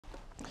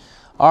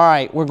All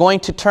right, we're going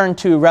to turn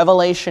to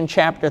Revelation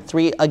chapter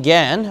 3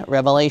 again.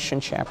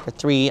 Revelation chapter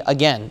 3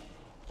 again.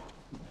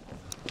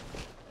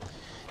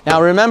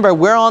 Now remember,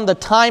 we're on the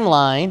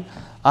timeline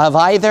of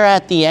either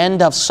at the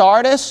end of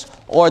Sardis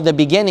or the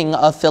beginning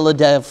of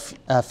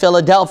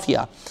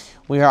Philadelphia.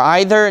 We are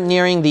either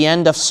nearing the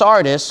end of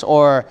Sardis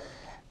or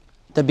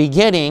the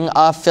beginning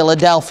of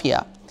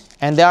Philadelphia.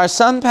 And there are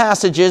some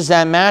passages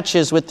that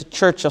matches with the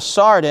church of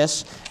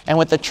Sardis and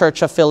with the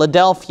church of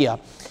Philadelphia.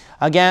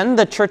 Again,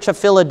 the church of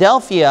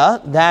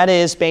Philadelphia, that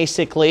is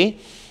basically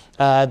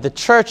the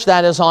church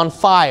that is on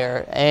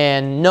fire,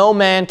 and no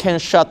man can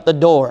shut the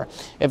door.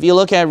 If you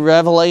look at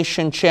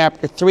Revelation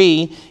chapter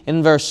 3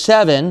 in verse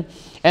 7,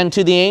 and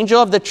to the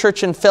angel of the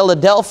church in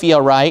Philadelphia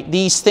write,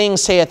 these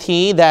things saith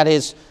he that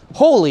is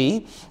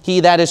holy, he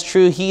that is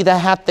true, he that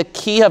hath the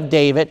key of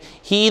David,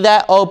 he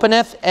that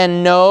openeth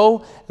and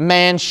no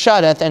man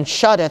shutteth,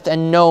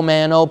 and no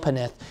man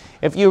openeth.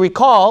 If you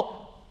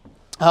recall,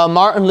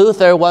 Martin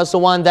Luther was the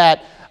one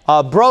that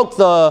broke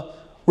the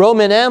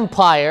Roman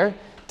Empire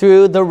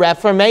through the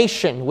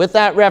Reformation. With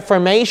that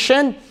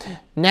Reformation,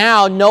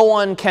 now no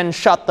one can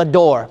shut the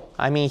door.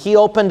 I mean, he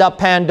opened up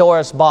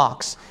Pandora's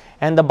box.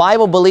 And the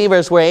Bible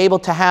believers were able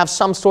to have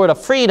some sort of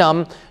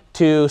freedom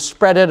to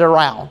spread it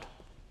around.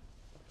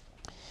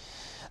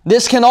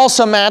 This can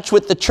also match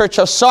with the church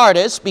of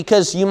Sardis,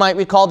 because you might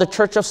recall the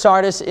church of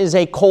Sardis is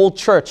a cold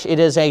church. It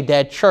is a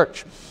dead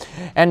church.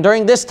 And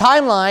during this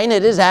timeline,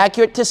 it is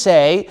accurate to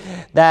say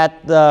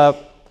that the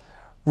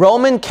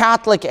Roman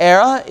Catholic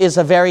era is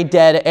a very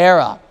dead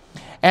era.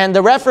 And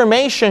the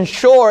Reformation,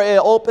 sure, it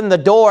opened the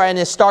door and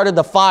it started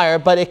the fire,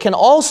 but it can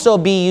also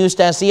be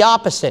used as the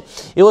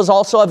opposite. It was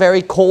also a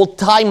very cold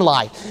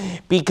timeline,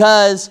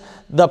 because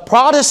the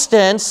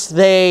Protestants,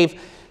 they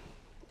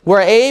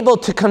were able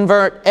to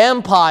convert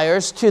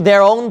empires to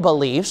their own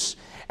beliefs,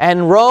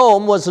 and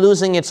Rome was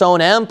losing its own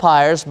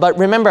empires. But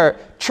remember,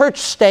 church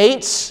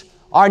states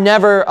are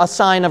never a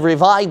sign of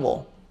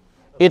revival.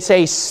 It's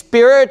a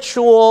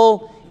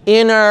spiritual,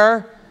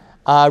 inner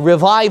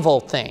revival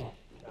thing.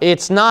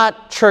 It's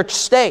not church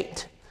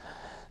state.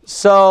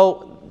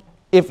 So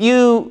if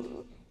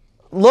you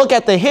look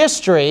at the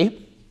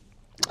history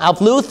of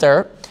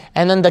Luther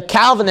and then the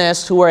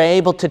Calvinists who were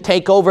able to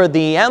take over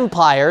the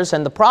empires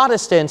and the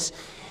Protestants,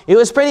 it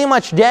was pretty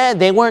much dead.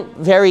 They weren't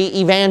very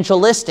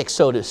evangelistic,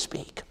 so to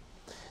speak.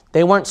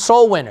 They weren't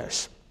soul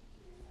winners.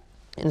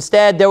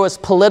 Instead, there was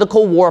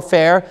political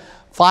warfare,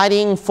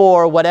 fighting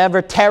for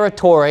whatever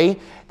territory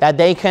that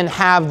they can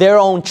have their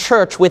own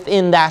church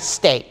within that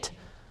state.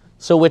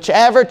 So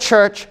whichever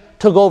church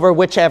took over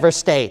whichever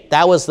state,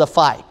 that was the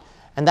fight.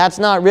 And that's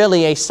not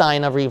really a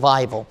sign of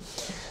revival.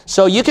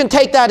 So you can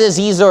take that as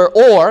either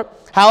or.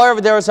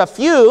 However, there's a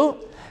few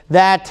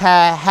that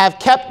have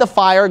kept the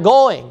fire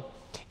going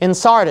in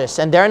Sardis,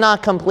 and they're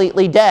not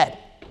completely dead.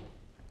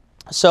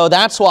 So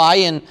that's why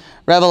in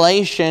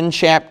Revelation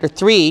chapter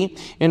 3,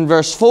 in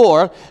verse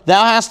 4,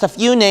 thou hast a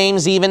few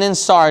names even in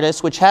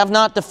Sardis, which have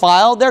not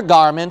defiled their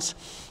garments,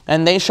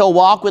 and they shall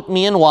walk with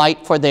me in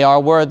white, for they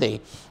are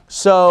worthy.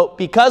 So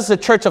because the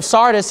church of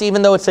Sardis,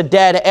 even though it's a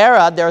dead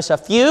era, there's a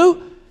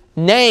few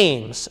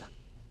names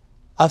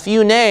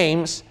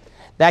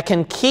that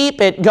can keep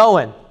it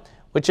going,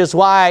 which is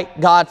why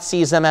God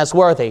sees them as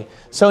worthy.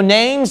 So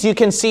names you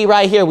can see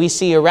right here. We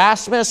see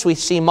Erasmus, we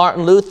see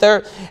Martin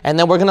Luther, and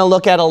then we're going to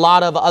look at a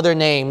lot of other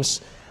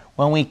names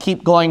when we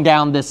keep going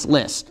down this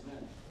list.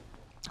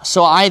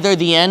 So either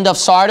the end of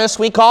Sardis,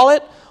 we call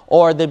it,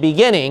 or the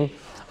beginning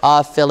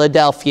of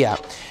Philadelphia.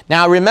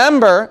 Now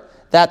remember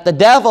that the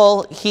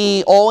devil,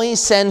 he always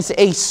sends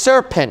a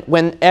serpent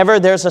whenever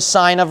there's a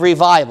sign of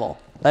revival.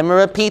 Let me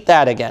repeat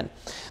that again.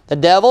 The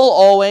devil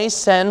always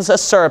sends a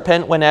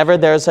serpent whenever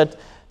there's a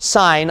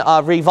sign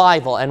of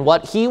revival. And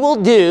what he will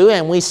do,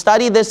 and we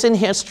study this in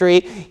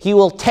history, he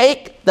will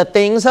take the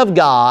things of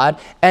God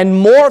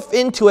and morph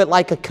into it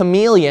like a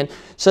chameleon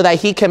so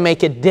that he can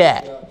make it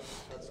dead. Yeah,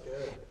 that's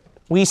good.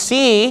 We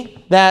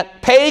see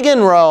that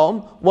pagan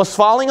Rome was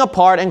falling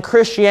apart and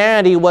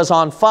Christianity was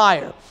on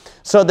fire.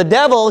 So the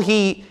devil,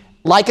 he,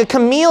 like a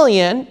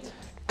chameleon,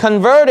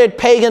 converted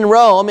pagan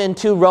Rome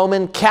into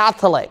Roman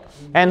Catholic.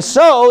 And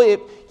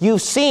so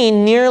you've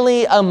seen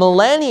nearly a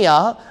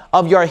millennia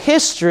of your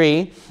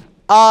history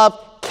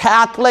of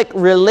Catholic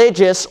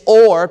religious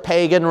or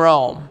pagan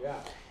Rome. Yeah.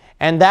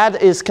 And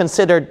that is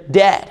considered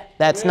dead.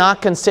 That's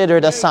not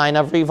considered a sign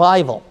of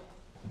revival.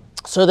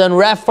 So then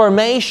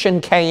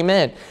Reformation came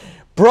in,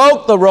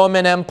 broke the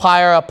Roman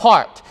Empire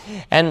apart.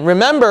 And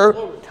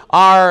remember,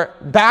 our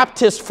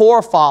Baptist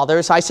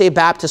forefathers, I say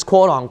Baptist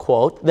quote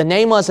unquote, the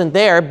name wasn't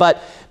there,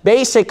 but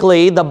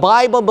basically the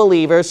Bible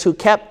believers who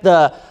kept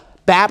the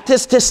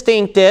Baptist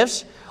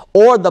distinctives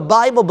or the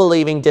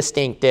Bible-believing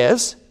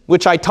distinctives,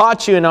 which I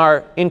taught you in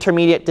our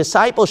intermediate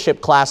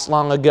discipleship class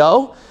long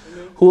ago,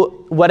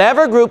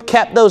 whatever group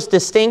kept those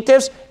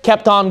distinctives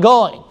kept on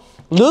going.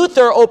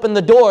 Luther opened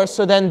the door,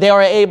 so then they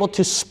were able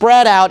to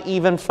spread out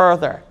even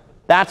further.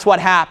 That's what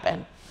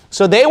happened.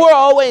 So they were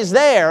always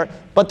there,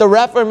 but the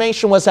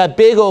Reformation was that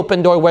big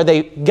open door where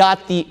they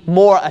got the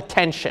more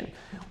attention.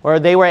 where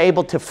they were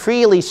able to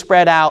freely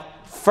spread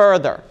out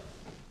further.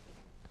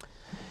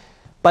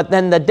 But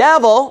then the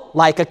devil,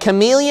 like a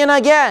chameleon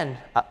again,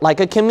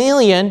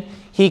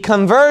 he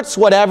converts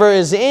whatever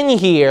is in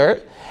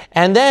here,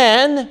 and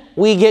then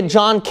we get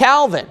John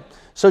Calvin.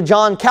 So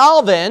John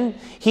Calvin,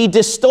 he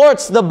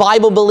distorts the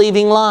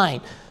Bible-believing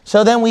line.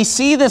 So then we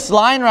see this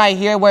line right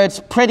here where it's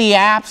pretty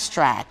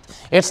abstract.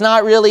 It's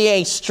not really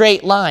a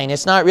straight line.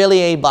 It's not really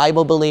a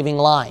Bible-believing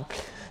line.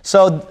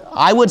 So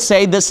I would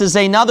say this is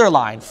another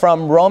line.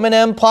 From Roman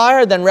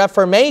Empire, then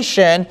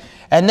Reformation,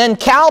 and then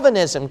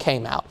Calvinism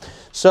came out.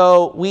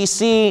 So we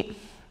see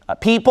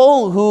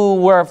people who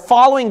were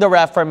following the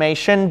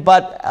Reformation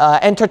but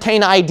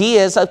entertain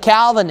ideas of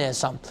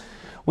Calvinism.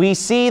 We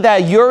see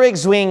that Ulrich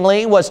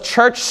Zwingli was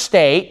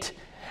church-state,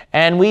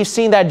 and we've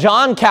seen that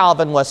John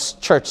Calvin was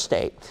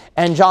church-state.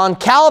 And John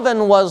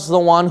Calvin was the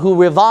one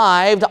who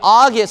revived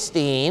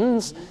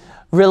Augustine's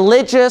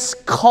religious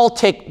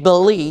cultic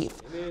belief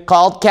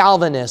called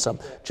Calvinism,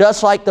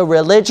 just like the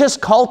religious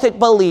cultic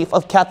belief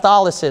of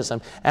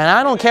Catholicism. And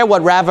I don't care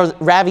what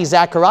Ravi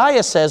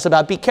Zacharias says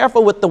about, be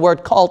careful with the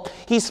word cult.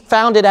 He's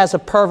found it as a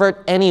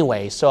pervert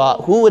anyway. So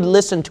who would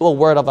listen to a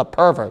word of a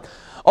pervert?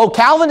 Oh,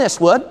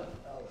 Calvinists would.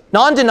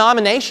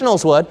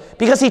 Non-denominationals would,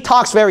 because he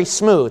talks very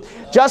smooth.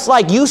 Just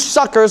like you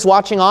suckers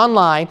watching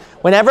online,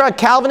 whenever a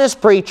Calvinist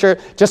preacher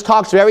just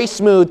talks very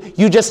smooth,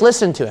 you just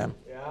listen to him.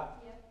 Yeah.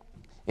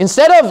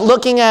 Instead of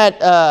looking at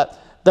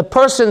the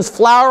person's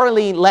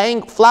flowery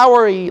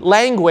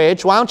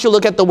language, why don't you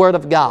look at the Word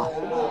of God?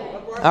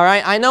 All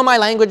right, I know my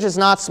language is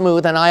not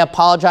smooth, and I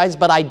apologize,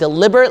 but I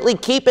deliberately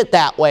keep it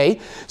that way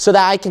so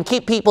that I can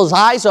keep people's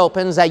eyes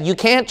open, that you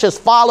can't just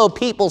follow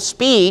people's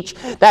speech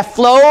that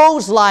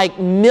flows like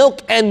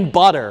milk and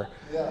butter.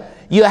 Yeah.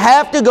 You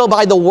have to go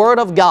by the Word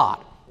of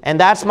God, and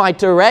that's my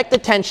direct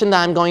attention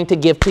that I'm going to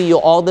give to you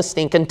all the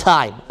stinking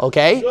time,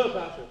 okay?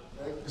 Good,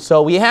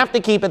 so we have to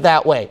keep it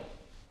that way.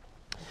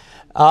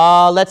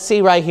 Let's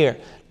see right here.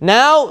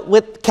 Now,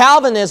 with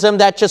Calvinism,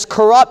 that just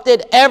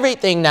corrupted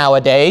everything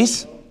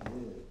nowadays.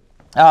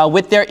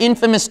 With their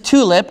infamous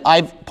tulip,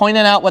 I've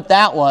pointed out what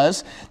that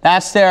was.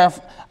 That's their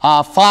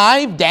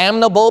 5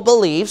 damnable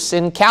beliefs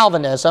in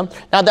Calvinism.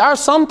 Now, there are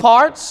some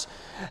parts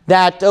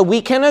that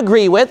we can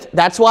agree with.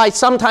 That's why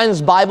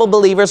sometimes Bible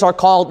believers are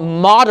called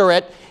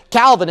moderate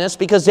Calvinists,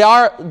 because there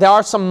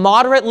are some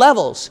moderate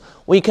levels.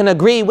 We can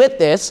agree with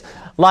this.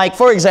 Like,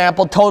 for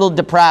example, total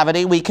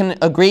depravity. We can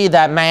agree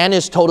that man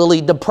is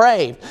totally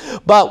depraved.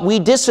 But we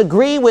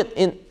disagree with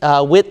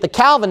the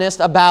Calvinists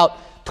about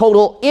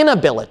total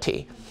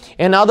inability.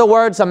 In other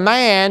words, a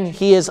man,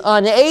 he is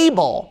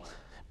unable,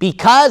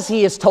 because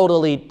he is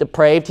totally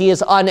depraved, he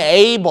is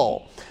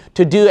unable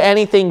to do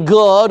anything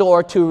good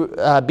or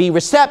to be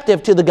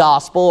receptive to the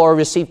gospel or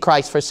receive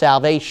Christ for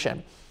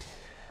salvation.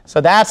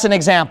 So that's an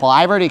example.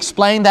 I've already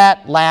explained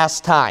that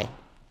last time.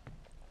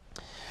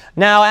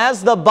 Now,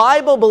 as the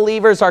Bible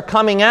believers are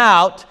coming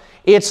out,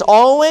 it's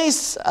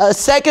always a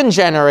second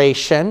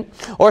generation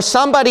or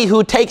somebody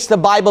who takes the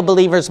Bible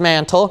believer's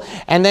mantle,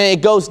 and then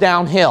it goes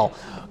downhill.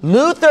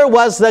 Luther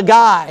was the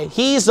guy.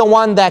 He's the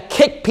one that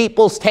kicked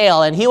people's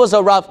tail, and he was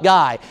a rough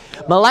guy.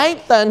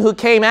 Melanchthon, who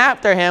came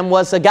after him,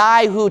 was the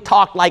guy who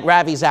talked like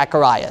Ravi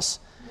Zacharias.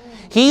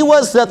 He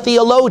was the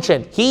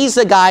theologian. He's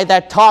the guy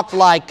that talked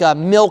like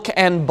milk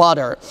and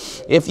butter.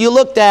 If you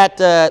looked at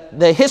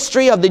the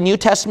history of the New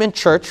Testament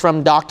church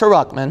from Dr.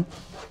 Ruckman,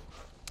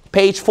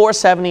 page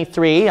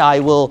 473, I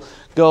will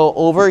go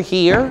over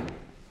here.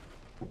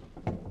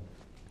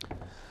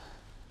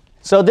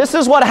 So this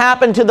is what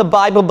happened to the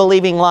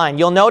Bible-believing line.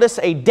 You'll notice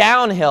a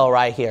downhill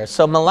right here.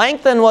 So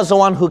Melanchthon was the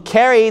one who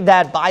carried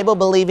that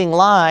Bible-believing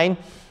line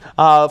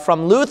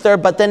from Luther,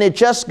 but then it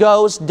just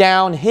goes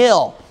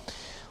downhill.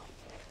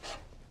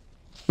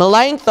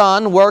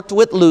 Melanchthon worked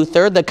with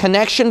Luther. The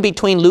connection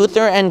between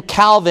Luther and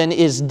Calvin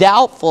is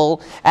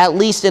doubtful, at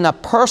least in a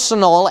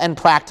personal and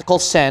practical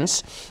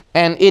sense.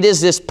 And it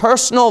is this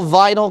personal,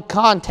 vital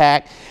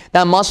contact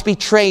that must be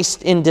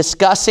traced in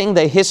discussing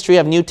the history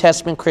of New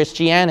Testament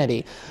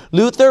Christianity.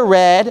 Luther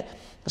read,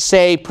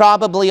 say,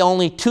 probably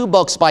only 2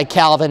 books by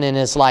Calvin in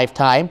his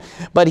lifetime,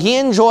 but he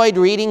enjoyed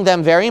reading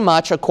them very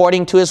much,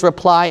 according to his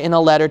reply in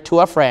a letter to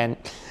a friend.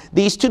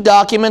 These 2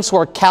 documents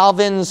were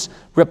Calvin's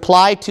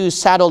reply to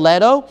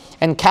Sadoleto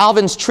and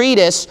Calvin's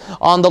treatise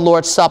on the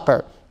Lord's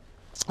Supper.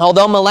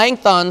 Although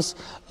Melanchthon's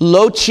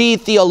Loci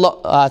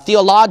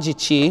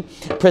Theologici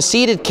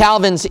preceded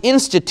Calvin's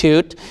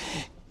Institute,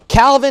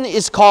 Calvin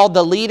is called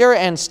the leader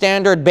and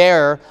standard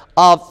bearer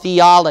of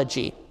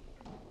theology.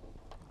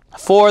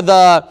 For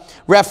the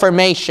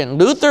Reformation,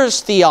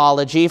 Luther's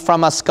theology,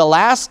 from a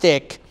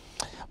scholastic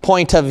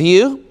point of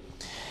view,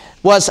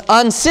 was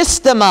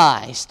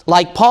unsystematized,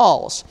 like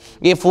Paul's.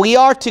 If we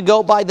are to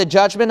go by the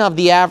judgment of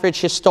the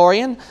average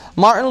historian,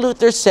 Martin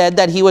Luther said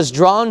that he was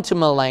drawn to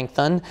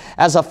Melanchthon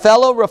as a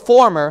fellow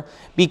reformer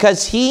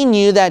because he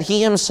knew that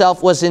he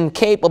himself was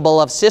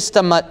incapable of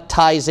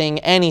systematizing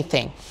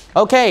anything.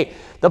 Okay,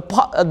 the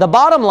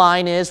bottom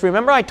line is,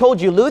 remember I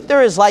told you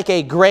Luther is like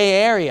a gray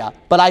area,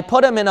 but I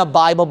put him in a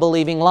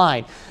Bible-believing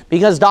line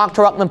because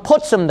Dr. Ruckman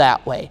puts them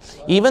that way.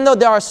 Even though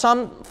there are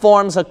some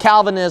forms of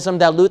Calvinism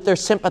that Luther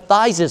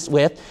sympathizes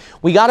with,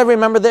 we got to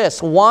remember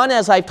this. One,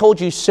 as I've told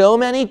you so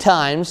many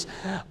times,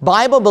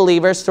 Bible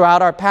believers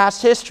throughout our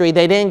past history,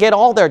 they didn't get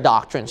all their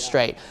doctrine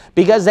straight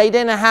because they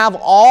didn't have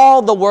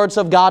all the words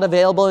of God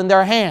available in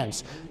their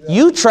hands.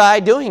 You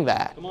try doing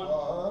that.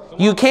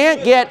 You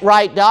can't get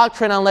right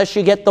doctrine unless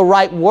you get the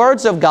right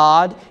words of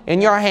God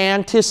in your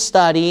hand to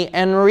study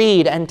and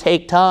read and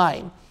take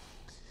time.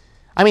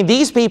 I mean,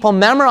 these people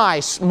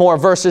memorize more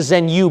verses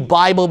than you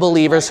Bible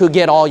believers who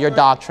get all your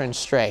doctrine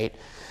straight.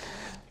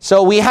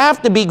 So we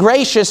have to be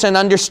gracious and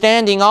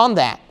understanding on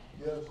that.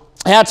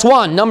 That's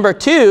one. Number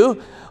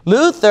two,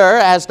 Luther,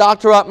 as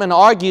Dr. Ruckman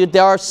argued,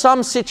 there are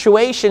some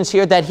situations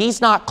here that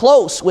he's not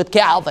close with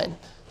Calvin.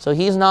 So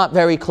he's not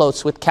very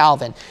close with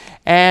Calvin.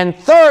 And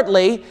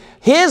thirdly,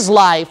 his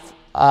life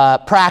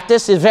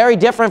practice is very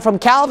different from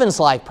Calvin's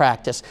life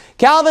practice.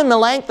 Calvin and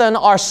Melanchthon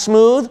are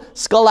smooth,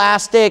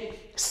 scholastic,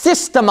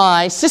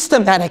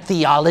 systematic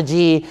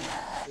theology,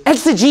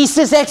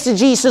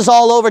 exegesis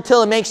all over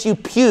till it makes you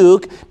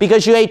puke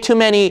because you ate too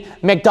many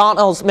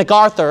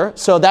MacArthur,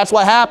 so that's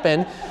what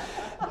happened.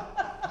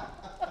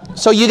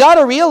 So you got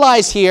to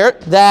realize here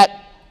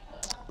that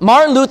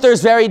Martin Luther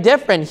is very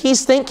different.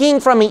 He's thinking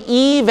from a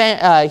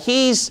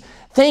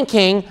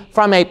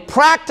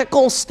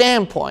practical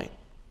standpoint,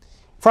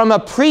 from a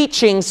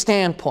preaching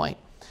standpoint.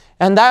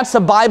 And that's a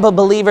Bible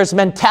believer's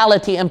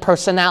mentality and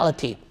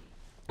personality.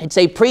 It's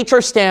a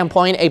preacher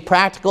standpoint, a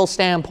practical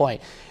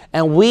standpoint.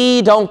 And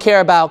we don't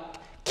care about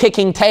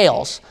kicking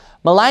tails.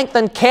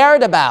 Melanchthon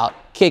cared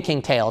about kicking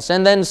tails.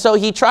 And then so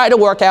he tried to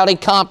work out a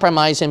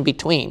compromise in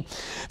between.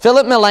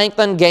 Philip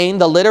Melanchthon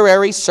gained the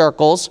literary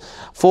circles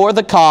for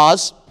the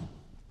cause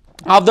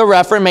of the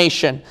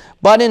Reformation.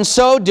 But in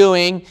so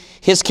doing,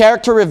 his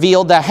character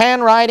revealed the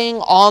handwriting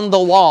on the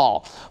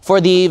wall.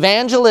 For the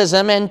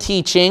evangelism and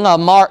teaching of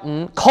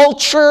Martin,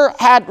 culture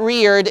had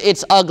reared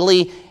its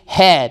ugly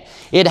head.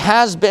 It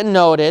has been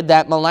noted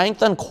that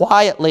Melanchthon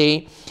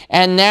quietly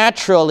and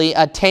naturally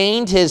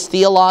attained his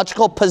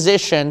theological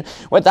position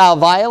without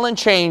violent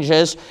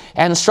changes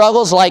and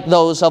struggles like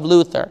those of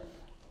Luther.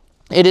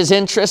 It is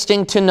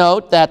interesting to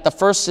note that the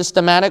first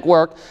systematic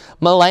work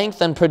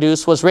Melanchthon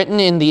produced was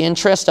written in the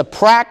interest of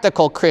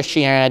practical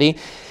Christianity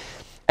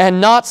and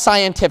not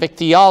scientific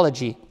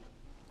theology.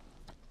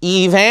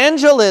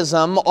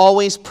 Evangelism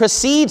always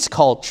precedes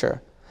culture.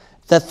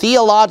 The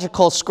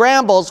theological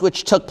scrambles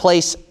which took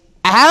place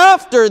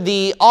after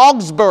the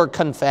Augsburg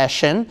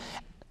Confession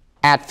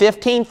at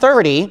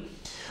 1530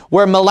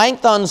 were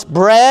Melanchthon's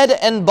bread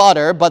and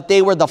butter, but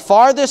they were the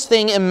farthest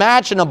thing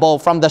imaginable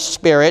from the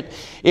spirit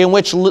in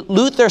which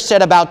Luther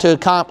set about to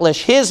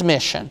accomplish his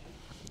mission.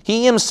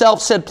 He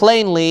himself said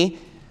plainly,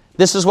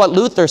 this is what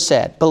Luther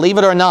said, believe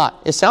it or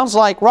not. It sounds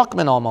like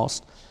Ruckman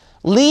almost.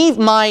 Leave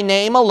my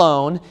name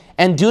alone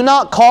and do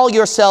not call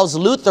yourselves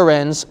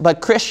Lutherans,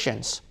 but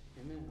Christians.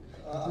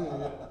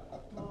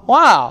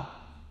 Wow.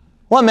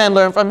 What men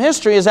learn from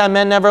history is that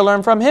men never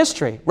learn from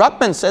history.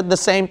 Ruckman said the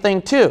same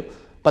thing too,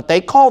 but they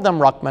called them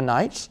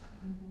Ruckmanites.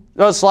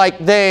 It's like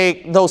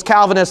those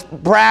Calvinists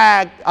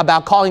brag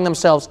about calling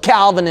themselves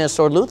Calvinists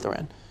or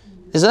Lutheran.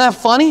 Isn't that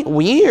funny?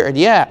 Weird,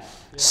 yeah.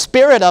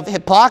 Spirit of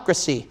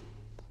hypocrisy.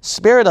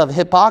 Spirit of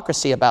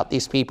hypocrisy about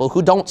these people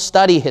who don't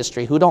study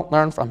history, who don't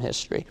learn from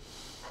history.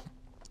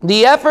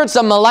 The efforts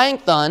of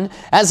Melanchthon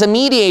as a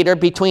mediator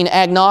between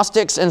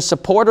agnostics and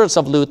supporters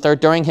of Luther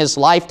during his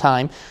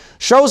lifetime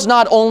shows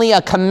not only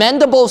a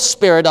commendable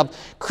spirit of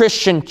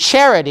Christian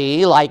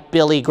charity like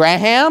Billy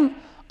Graham,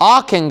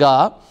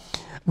 Ockenga,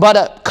 but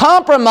a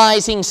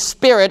compromising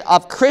spirit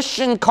of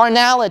Christian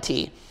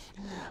carnality.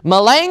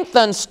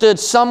 Melanchthon stood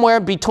somewhere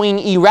between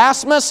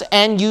Erasmus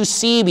and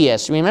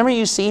Eusebius. Remember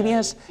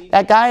Eusebius?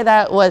 That guy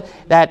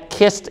that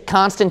kissed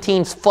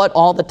Constantine's foot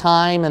all the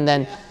time and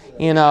then,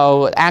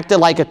 acted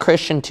like a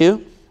Christian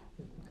too?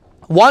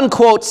 One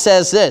quote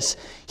says this: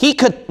 he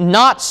could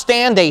not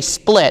stand a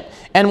split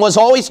and was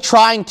always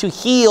trying to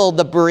heal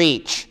the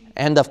breach.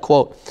 End of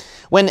quote.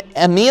 When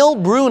Emil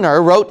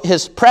Brunner wrote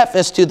his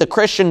preface to The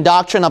Christian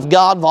Doctrine of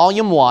God,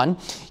 Volume 1,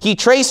 he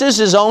traces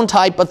his own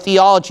type of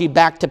theology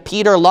back to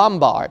Peter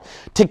Lombard,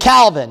 to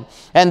Calvin,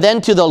 and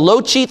then to the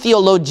Loci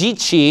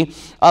Theologici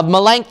of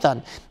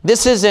Melanchthon.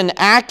 This is an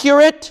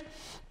accurate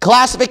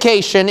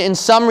classification in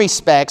some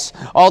respects,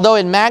 although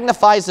it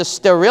magnifies the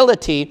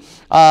sterility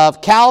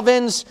of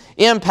Calvin's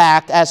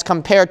impact as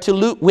compared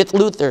to with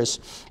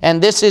Luther's.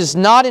 And this is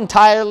not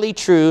entirely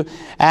true,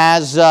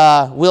 as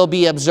will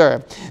be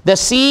observed. The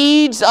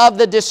seeds of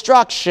the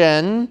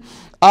destruction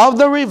of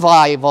the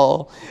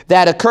revival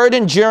that occurred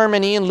in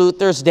Germany in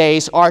Luther's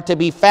days are to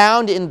be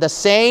found in the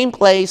same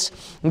place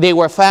they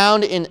were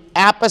found in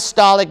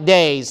apostolic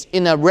days,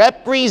 in a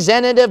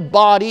representative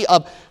body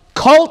of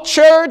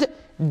cultured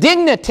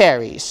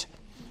dignitaries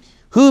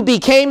who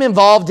became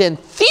involved in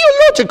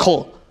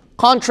theological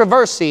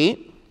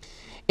controversy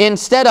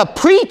instead of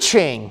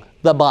preaching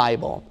the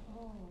Bible.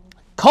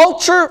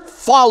 Culture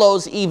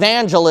follows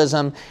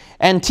evangelism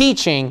and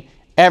teaching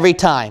every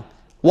time.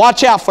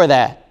 Watch out for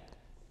that.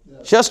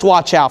 Just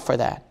watch out for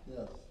that.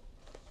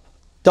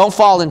 Don't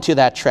fall into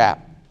that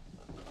trap.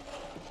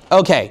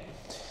 Okay.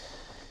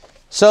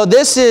 So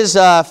this is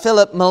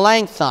Philip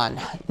Melanchthon.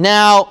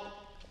 Now,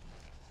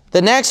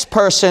 the next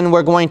person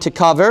we're going to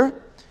cover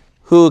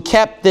who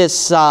kept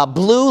this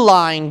blue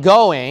line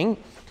going,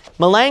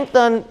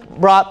 Melanchthon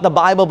brought the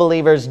Bible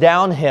believers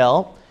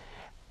downhill,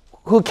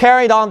 who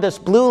carried on this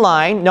blue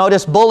line.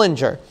 Notice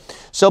Bullinger.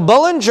 So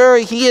Bullinger,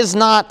 he is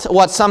not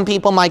what some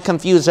people might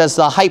confuse as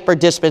the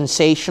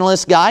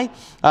hyper-dispensationalist guy.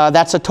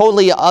 That's a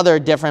totally other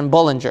different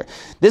Bullinger.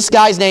 This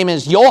guy's name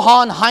is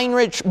Johann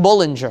Heinrich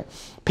Bullinger.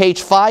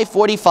 Page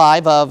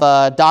 545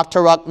 of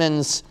Dr.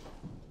 Ruckman's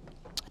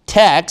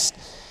text.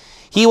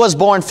 He was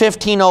born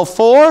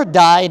 1504,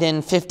 died in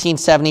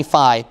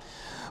 1575.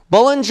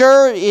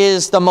 Bullinger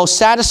is the most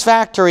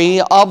satisfactory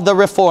of the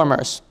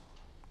reformers.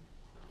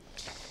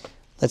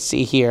 Let's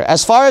see here.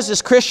 As far as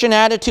his Christian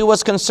attitude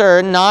was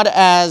concerned, not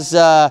as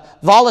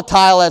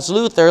volatile as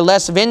Luther,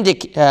 less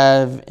vindicative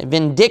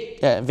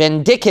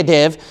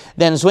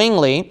than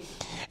Zwingli,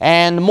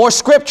 and more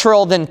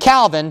scriptural than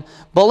Calvin,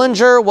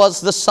 Bullinger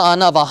was the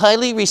son of a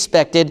highly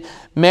respected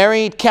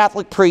married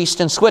Catholic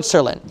priest in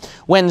Switzerland.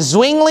 When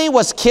Zwingli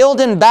was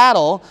killed in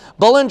battle,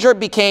 Bullinger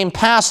became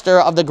pastor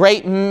of the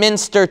great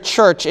Minster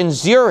Church in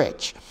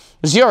Zurich.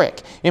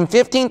 In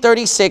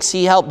 1536,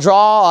 he helped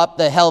draw up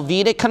the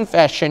Helvetic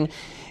Confession.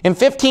 In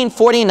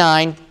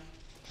 1549,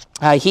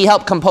 he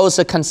helped compose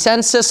the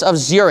Consensus of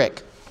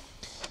Zurich,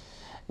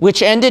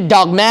 which ended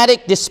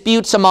dogmatic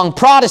disputes among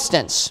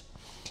Protestants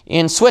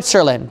in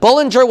Switzerland.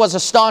 Bullinger was a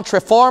staunch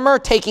reformer,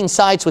 taking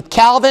sides with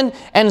Calvin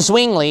and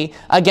Zwingli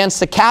against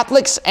the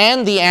Catholics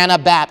and the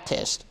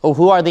Anabaptists. Oh,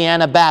 who are the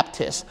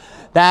Anabaptists?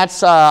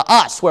 That's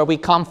us, where we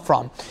come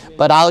from.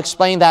 But I'll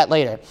explain that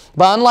later.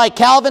 But unlike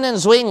Calvin and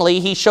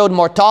Zwingli, he showed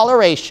more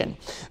toleration.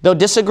 Though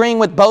disagreeing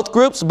with both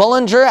groups,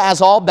 Bullinger,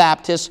 as all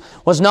Baptists,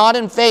 was not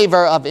in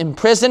favor of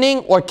imprisoning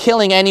or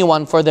killing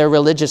anyone for their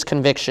religious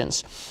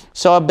convictions.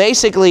 So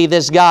basically,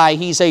 this guy,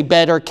 he's a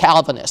better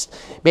Calvinist.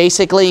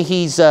 Basically,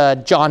 he's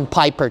a John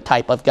Piper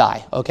type of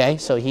guy, okay?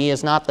 So he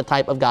is not the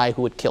type of guy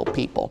who would kill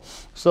people.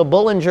 So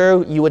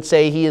Bullinger, you would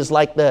say he is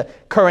like the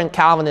current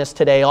Calvinist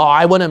today. Oh,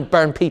 I wouldn't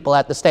burn people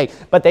at the stake.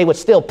 But they would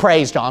still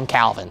praise John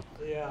Calvin.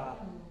 Yeah,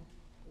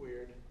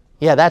 weird.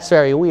 Yeah, that's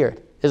very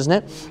weird, isn't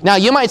it? Now,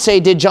 you might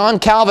say, did John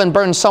Calvin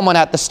burn someone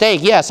at the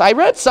stake? Yes, I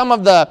read some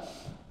of the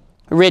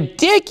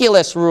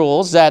ridiculous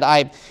rules that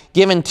I've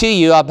given to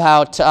you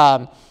about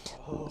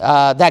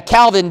that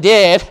Calvin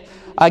did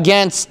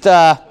against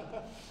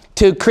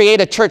to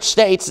create a church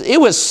state. It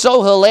was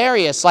so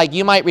hilarious. Like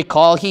you might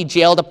recall, he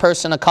jailed a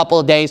person a couple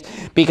of days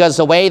because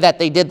the way that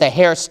they did the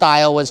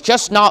hairstyle was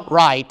just not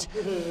right.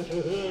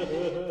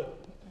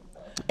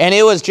 And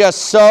it was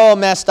just so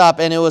messed up,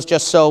 and it was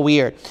just so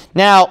weird.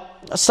 Now,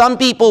 some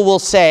people will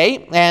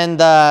say, and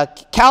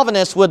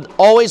Calvinists would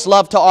always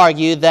love to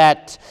argue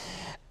that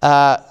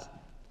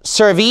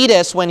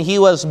Servetus, when he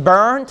was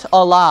burnt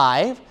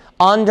alive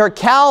under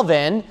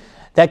Calvin,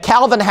 that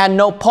Calvin had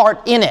no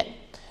part in it.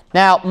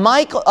 Now,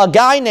 a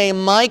guy named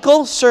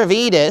Michael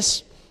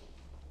Servetus,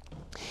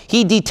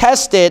 he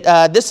detested,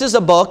 this is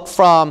a book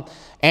from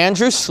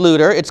Andrew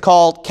Sluter. It's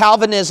called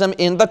Calvinism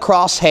in the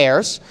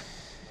Crosshairs.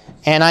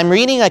 And I'm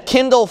reading a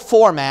Kindle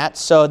format,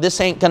 so this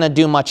ain't going to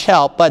do much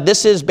help. But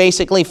this is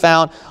basically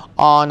found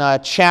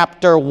on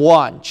chapter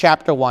 1.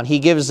 Chapter 1. He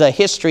gives a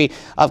history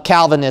of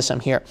Calvinism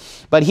here.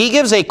 But he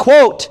gives a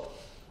quote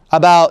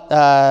about,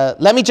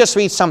 let me just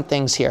read some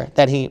things here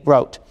that he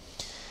wrote.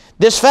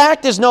 This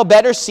fact is no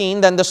better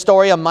seen than the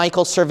story of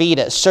Michael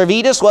Servetus.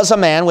 Servetus was a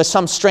man with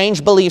some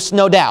strange beliefs,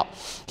 no doubt.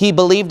 He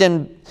believed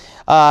in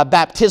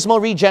baptismal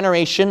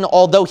regeneration,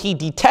 although he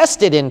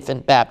detested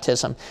infant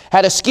baptism,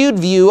 had a skewed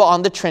view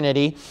on the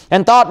Trinity,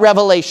 and thought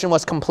revelation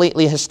was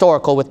completely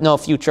historical with no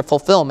future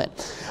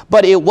fulfillment.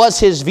 But it was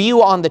his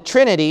view on the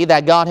Trinity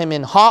that got him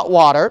in hot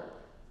water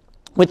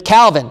with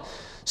Calvin.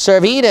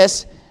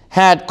 Servetus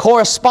had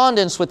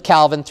correspondence with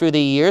Calvin through the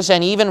years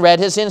and even read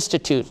his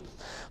Institute.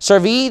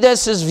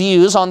 Servetus'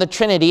 views on the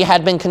Trinity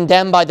had been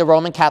condemned by the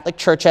Roman Catholic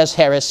Church as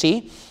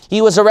heresy.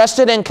 He was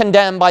arrested and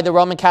condemned by the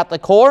Roman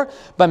Catholic corps,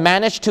 but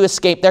managed to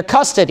escape their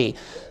custody.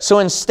 So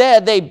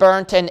instead, they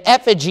burnt an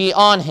effigy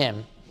on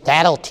him.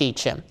 That'll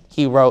teach him,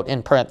 he wrote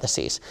in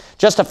parentheses.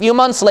 Just a few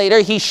months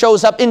later, he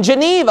shows up in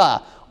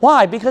Geneva.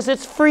 Why? Because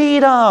it's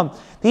freedom.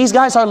 These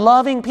guys are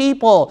loving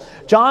people.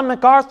 John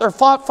MacArthur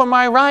fought for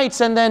my rights,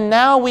 and then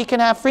now we can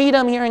have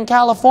freedom here in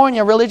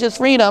California, religious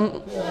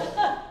freedom.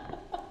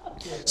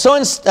 So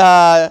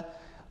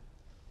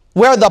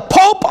where the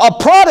Pope of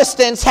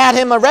Protestants had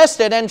him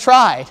arrested and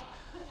tried.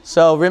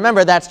 So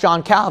remember, that's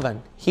John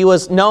Calvin. He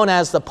was known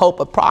as the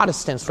Pope of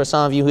Protestants, for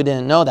some of you who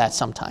didn't know that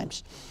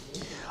sometimes.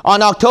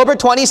 On October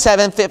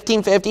 27,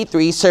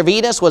 1553,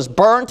 Servetus was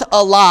burnt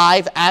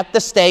alive at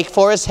the stake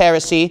for his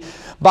heresy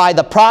by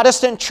the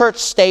Protestant Church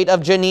State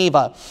of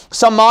Geneva.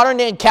 Some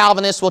modern-day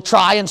Calvinists will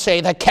try and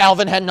say that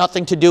Calvin had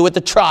nothing to do with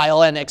the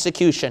trial and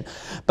execution.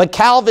 But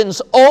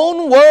Calvin's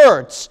own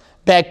words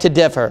beg to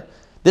differ.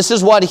 This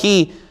is what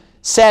he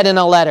said in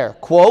a letter,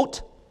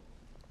 quote,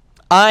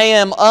 I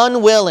am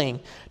unwilling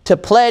to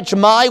pledge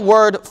my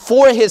word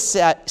for his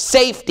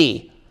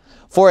safety.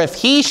 For if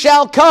he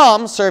shall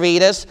come,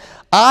 Servetus,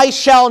 I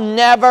shall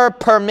never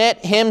permit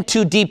him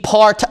to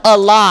depart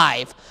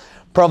alive,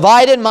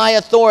 provided my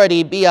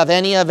authority be of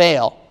any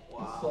avail.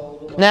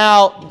 Wow.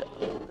 Now,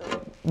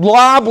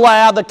 blah,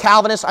 blah, the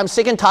Calvinists, I'm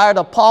sick and tired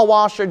of Paul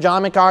Washer,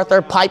 John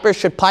MacArthur, Piper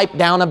should pipe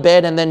down a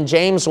bit, and then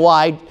James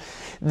White.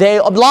 They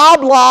blah,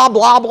 blah,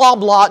 blah, blah,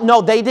 blah.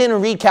 No, they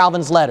didn't read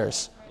Calvin's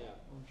letters.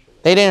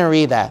 They didn't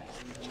read that.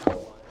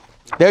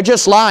 They're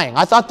just lying.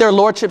 I thought their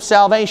lordship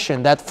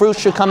salvation, that fruit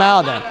should come out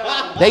of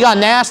them. They got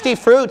nasty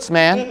fruits,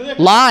 man.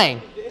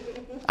 Lying.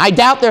 I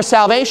doubt their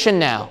salvation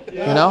now, you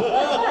know.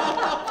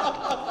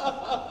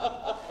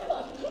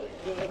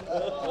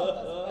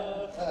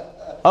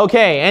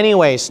 Okay,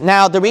 anyways.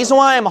 Now, the reason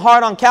why I'm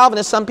hard on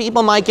Calvinists, some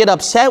people might get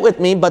upset with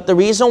me, but the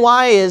reason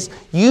why is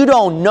you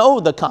don't know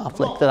the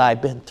conflict that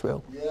I've been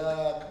through.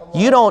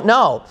 You don't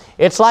know.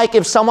 It's like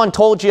if someone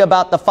told you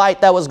about the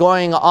fight that was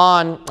going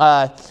on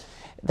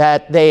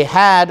that they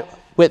had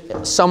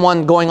with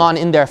someone going on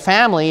in their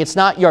family. It's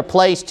not your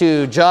place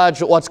to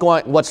judge what's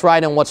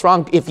right and what's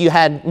wrong if you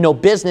had no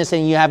business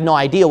and you have no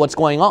idea what's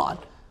going on.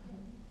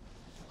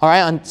 All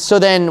right, and so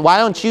then why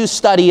don't you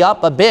study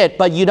up a bit,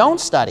 but you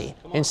don't study.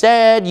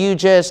 Instead, you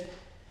just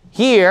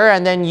hear,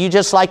 and then you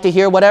just like to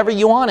hear whatever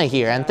you want to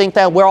hear and think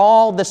that we're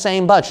all the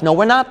same bunch. No,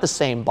 we're not the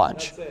same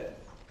bunch.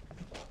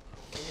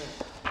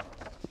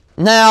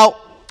 Now,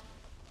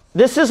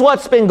 this is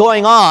what's been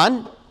going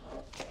on.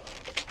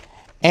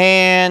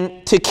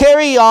 And to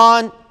carry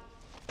on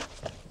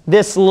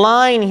this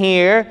line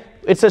here,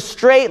 it's a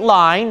straight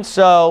line,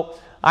 so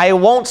I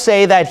won't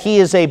say that he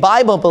is a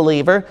Bible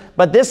believer,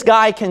 but this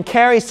guy can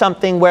carry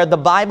something where the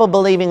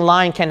Bible-believing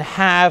line can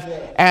have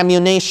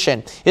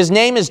ammunition. His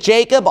name is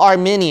Jacob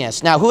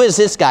Arminius. Now, who is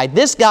this guy?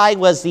 This guy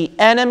was the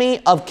enemy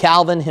of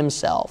Calvin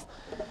himself.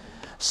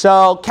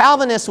 So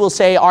Calvinists will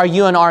say, are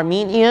you an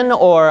Arminian,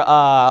 or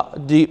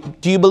do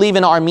you believe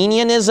in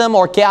Arminianism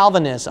or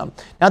Calvinism?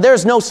 Now,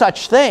 there's no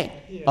such thing.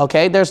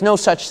 Okay, there's no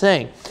such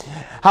thing.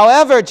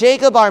 However,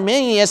 Jacob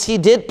Arminius, he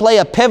did play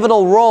a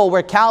pivotal role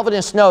where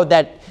Calvinists know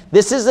that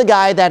this is the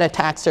guy that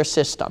attacks their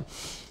system.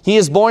 He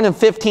is born in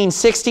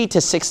 1560 to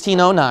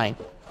 1609.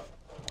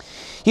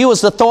 He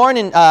was the thorn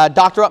in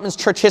Dr. Upman's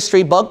Church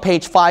History book,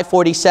 page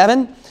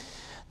 547.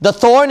 The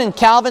thorn in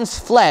Calvin's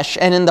flesh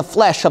and in the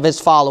flesh of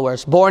his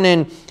followers. Born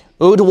in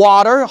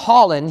Oudewater,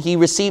 Holland, he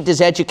received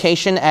his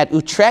education at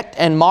Utrecht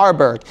and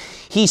Marburg.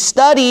 He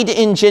studied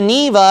in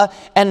Geneva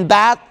and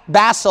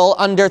Basel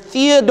under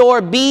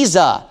Theodore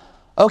Beza.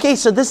 Okay,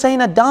 so this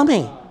ain't a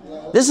dummy.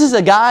 This is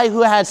a guy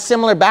who had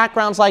similar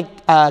backgrounds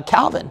like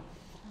Calvin.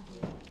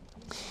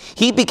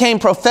 He became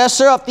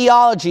professor of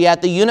theology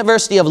at the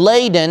University of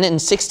Leiden in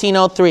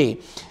 1603.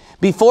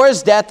 Before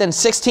his death in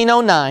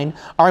 1609,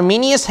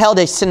 Arminius held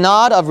a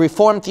synod of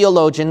Reformed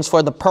theologians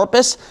for the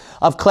purpose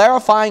of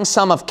clarifying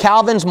some of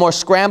Calvin's more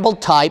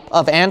scrambled type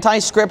of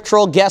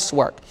anti-scriptural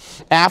guesswork.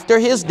 After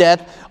his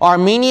death,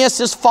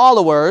 Arminius'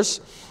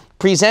 followers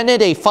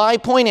presented a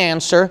 5-point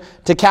answer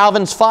to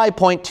Calvin's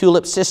 5-point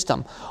tulip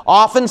system.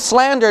 Often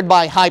slandered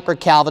by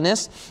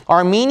hyper-Calvinists,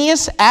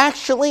 Arminius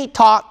actually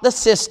taught the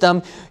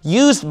system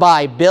used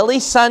by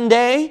Billy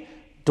Sunday,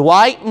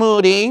 Dwight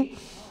Moody,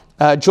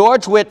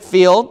 George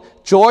Whitefield,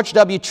 George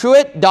W.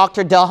 Truett,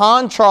 Dr.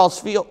 Delhan, Charles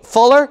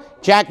Fuller,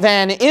 Jack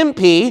Van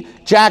Impe,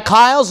 Jack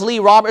Hyles, Lee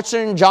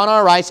Robertson, John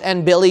R. Rice,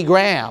 and Billy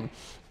Graham.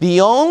 The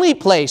only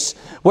place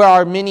where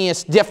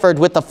Arminius differed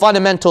with the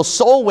fundamental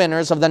soul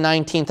winners of the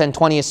 19th and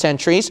 20th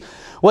centuries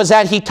was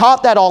that he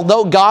taught that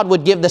although God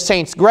would give the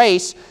saints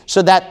grace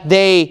so that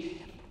they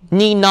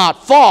need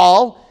not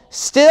fall,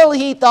 still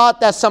he thought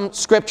that some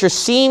scripture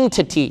seemed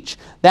to teach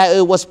that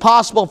it was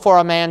possible for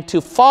a man to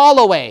fall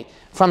away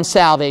from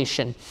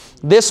salvation.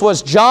 This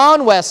was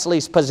John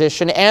Wesley's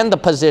position and the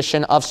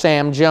position of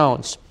Sam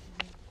Jones.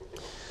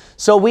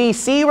 So we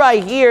see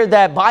right here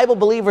that Bible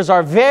believers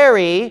are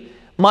very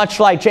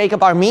much like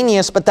Jacob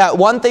Arminius, but that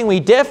one thing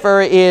we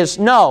differ is,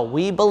 no,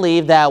 we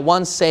believe that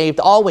once saved,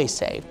 always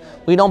saved.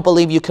 We don't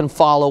believe you can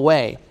fall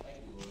away.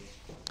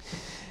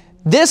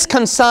 This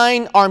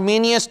consigned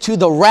Arminius to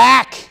the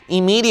rack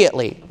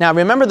immediately. Now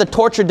remember the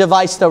torture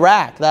device, the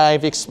rack, that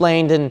I've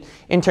explained in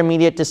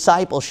Intermediate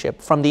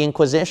Discipleship from the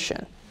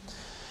Inquisition.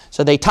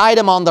 So they tied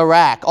him on the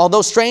rack.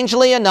 Although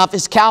strangely enough,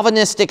 his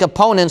Calvinistic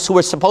opponents, who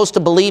were supposed to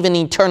believe in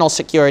eternal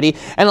security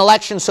and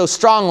election so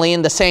strongly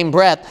in the same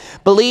breath,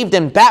 believed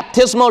in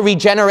baptismal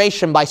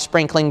regeneration by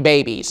sprinkling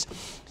babies.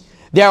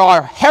 There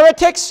are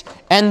heretics,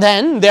 and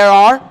then there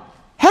are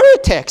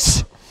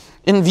heretics.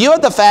 In view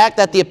of the fact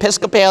that the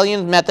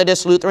Episcopalians,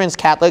 Methodists, Lutherans,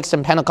 Catholics,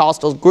 and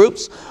Pentecostal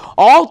groups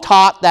all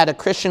taught that a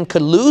Christian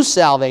could lose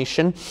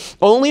salvation,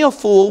 only a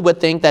fool would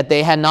think that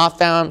they had not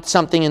found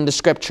something in the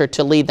Scripture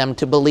to lead them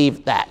to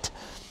believe that.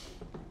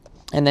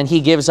 And then he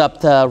gives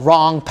up the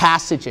wrong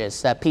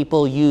passages that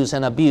people use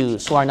and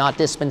abuse who are not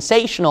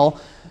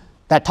dispensational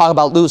that talk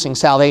about losing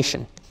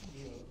salvation.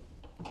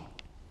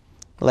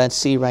 Let's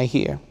see right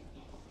here.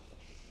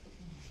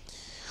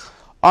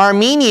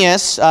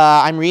 Arminius,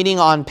 I'm reading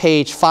on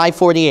page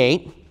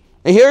 548.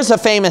 Here's a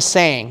famous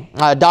saying.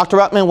 Dr.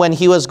 Ruckman, when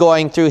he was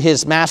going through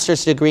his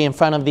master's degree in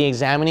front of the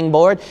examining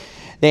board,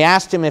 they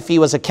asked him if he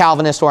was a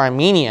Calvinist or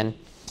Arminian.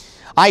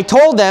 I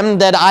told them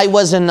that I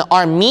was an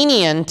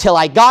Arminian till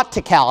I got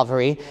to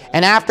Calvary,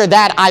 and after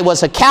that I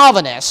was a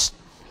Calvinist.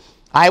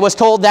 I was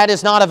told that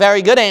is not a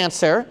very good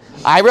answer.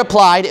 I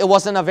replied, it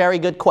wasn't a very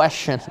good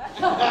question.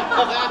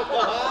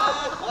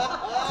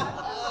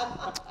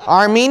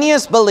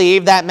 Arminius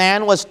believed that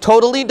man was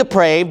totally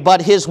depraved,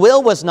 but his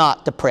will was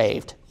not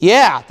depraved.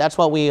 Yeah, that's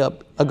what we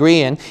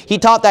agree in. He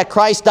taught that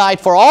Christ died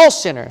for all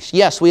sinners.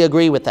 Yes, we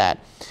agree with that.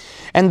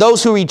 And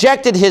those who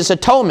rejected his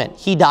atonement,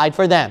 he died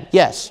for them.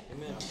 Yes.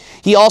 Amen.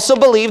 He also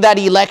believed that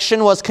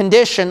election was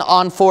conditioned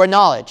on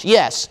foreknowledge.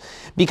 Yes,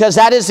 because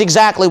that is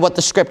exactly what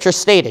the Scripture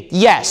stated.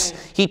 Yes,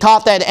 he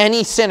taught that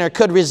any sinner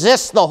could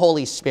resist the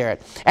Holy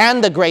Spirit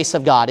and the grace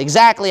of God,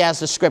 exactly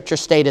as the Scripture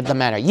stated the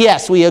matter.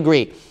 Yes, we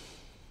agree.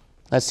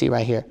 Let's see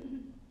right here.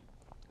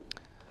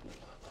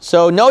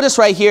 So notice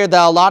right here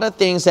that a lot of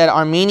things that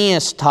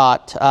Arminius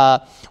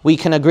taught we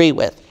can agree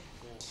with.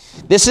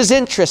 This is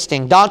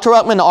interesting. Dr.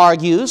 Ruckman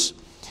argues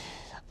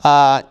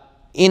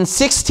in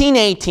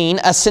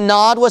 1618 a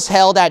synod was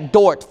held at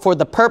Dort for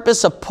the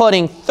purpose of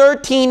putting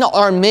 13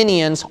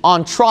 Arminians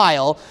on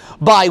trial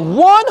by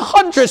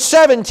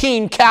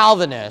 117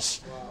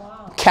 Calvinists.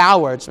 Wow.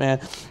 Cowards,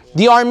 man.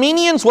 The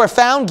Arminians were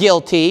found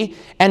guilty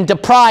and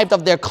deprived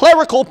of their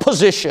clerical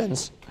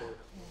positions.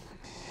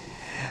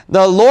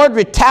 The Lord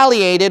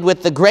retaliated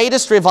with the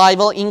greatest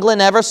revival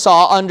England ever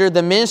saw under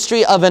the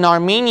ministry of an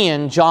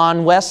Arminian,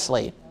 John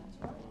Wesley.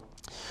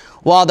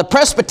 While the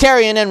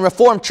Presbyterian and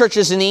Reformed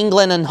churches in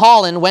England and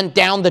Holland went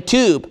down the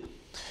tube.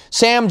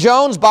 Sam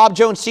Jones, Bob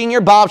Jones Sr.,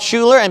 Bob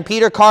Schuller, and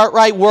Peter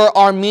Cartwright were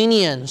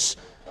Arminians.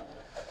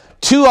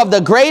 Two of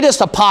the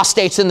greatest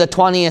apostates in the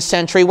 20th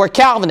century were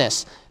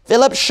Calvinists,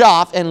 Philip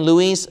Schaff and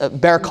Louis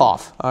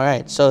Berkhoff. All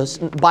right, so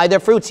by their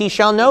fruits ye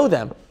shall know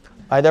them.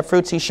 By their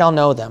fruits ye shall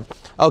know them.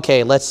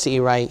 Okay, let's see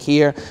right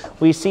here.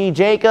 We see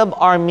Jacob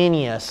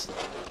Arminius.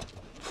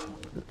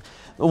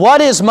 What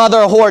is Mother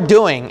Whore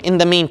doing in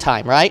the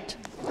meantime, right?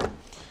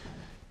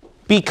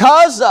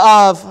 Because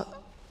of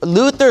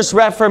Luther's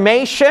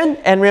Reformation,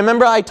 and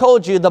remember I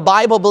told you the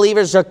Bible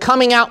believers are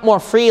coming out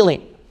more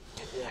freely,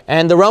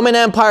 and the Roman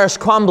Empire is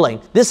crumbling.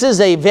 This is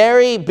a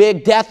very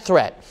big death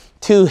threat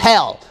to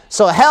hell.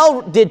 So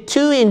hell did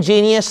two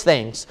ingenious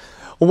things.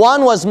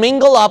 One was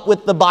mingle up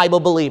with the Bible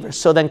believers,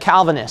 so then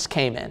Calvinists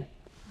came in.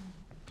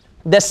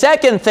 The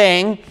second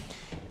thing,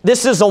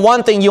 this is the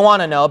one thing you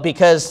want to know,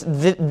 because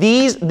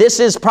this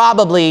is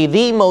probably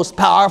the most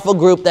powerful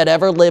group that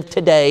ever lived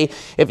today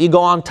if you go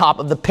on top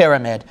of the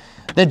pyramid.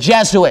 The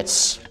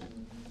Jesuits.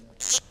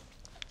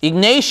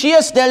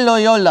 Ignatius de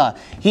Loyola.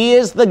 He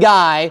is the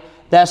guy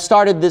that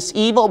started this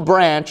evil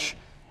branch,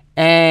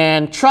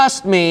 and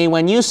trust me,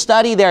 when you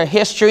study their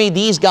history,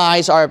 these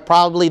guys are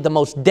probably the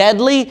most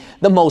deadly,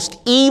 the most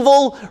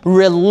evil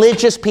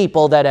religious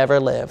people that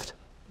ever lived.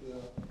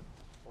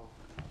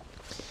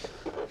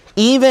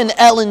 Even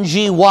Ellen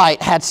G.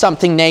 White had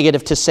something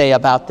negative to say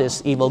about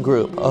this evil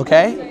group,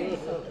 okay?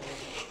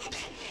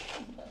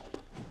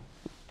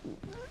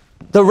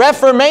 The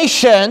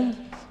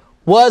Reformation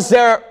was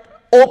their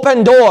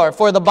open door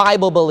for the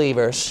Bible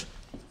believers.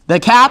 The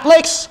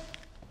Catholics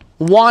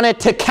wanted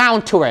to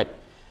counter it.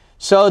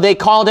 So they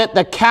called it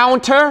the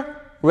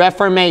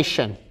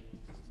Counter-Reformation.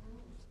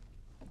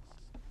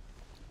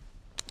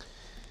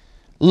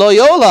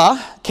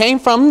 Loyola came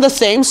from the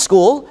same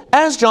school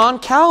as John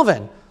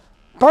Calvin.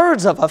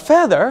 Birds of a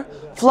feather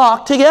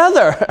flock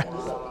together.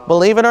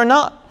 Believe it or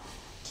not.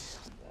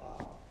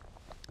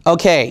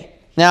 Okay,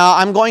 now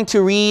I'm going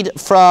to read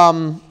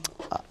from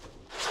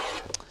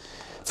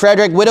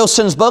Frederick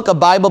Whittelson's book, A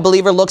Bible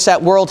Believer Looks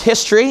at World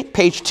History,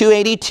 page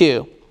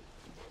 282.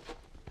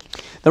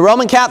 The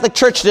Roman Catholic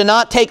Church did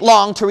not take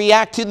long to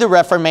react to the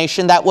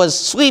Reformation that was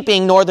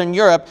sweeping Northern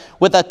Europe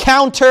with a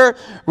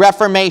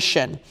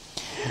counter-Reformation.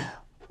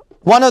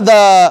 One of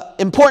the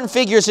important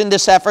figures in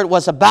this effort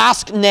was a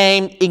Basque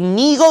named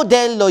Inigo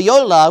de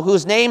Loyola,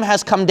 whose name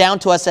has come down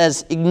to us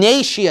as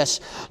Ignatius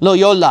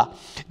Loyola.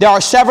 There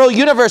are several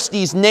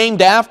universities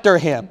named after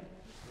him.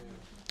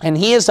 And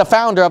he is the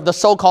founder of the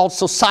so-called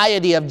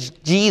Society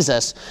of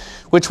Jesus,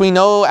 which we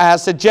know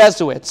as the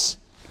Jesuits.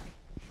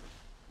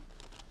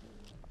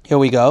 Here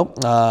we go.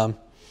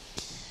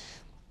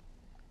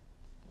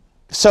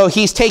 So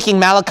he's taking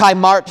Malachi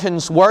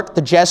Martin's work,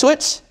 The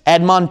Jesuits,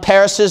 Edmond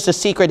Paris's The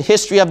Secret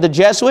History of the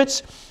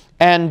Jesuits,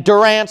 and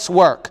Durant's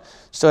work.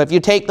 So if you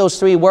take those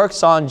three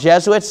works on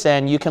Jesuits,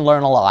 then you can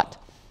learn a lot.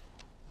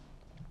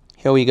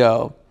 Here we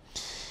go.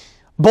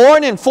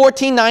 Born in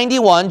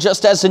 1491,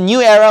 just as a new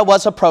era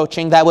was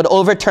approaching that would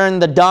overturn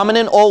the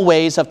dominant old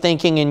ways of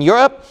thinking in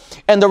Europe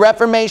and the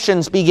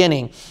Reformation's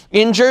beginning.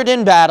 Injured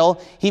in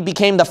battle, he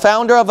became the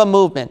founder of a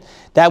movement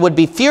that would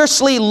be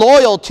fiercely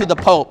loyal to the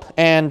Pope.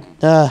 And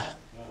I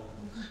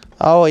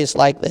always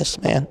like this,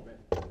 man.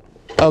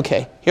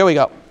 Okay, here we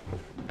go.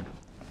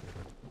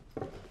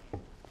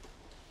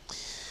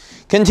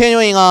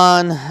 Continuing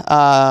on,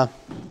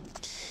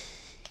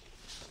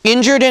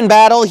 Injured in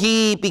battle,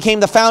 he became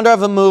the founder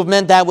of a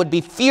movement that would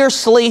be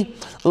fiercely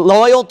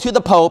loyal to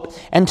the Pope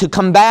and to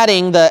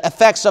combating the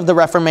effects of the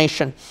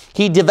Reformation.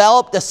 He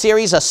developed a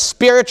series of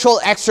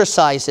spiritual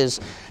exercises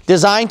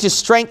designed to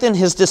strengthen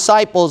his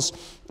disciples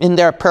in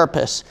their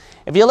purpose.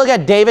 If you look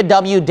at David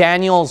W.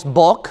 Daniels'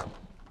 book,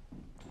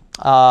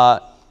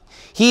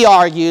 he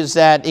argues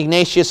that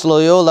Ignatius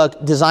Loyola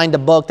designed a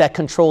book that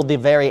controlled the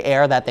very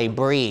air that they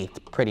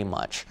breathed, pretty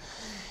much.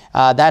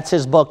 That's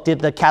his book, Did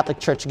the Catholic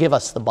Church Give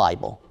Us the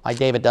Bible? By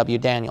David W.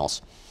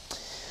 Daniels.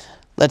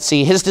 Let's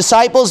see. His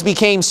disciples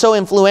became so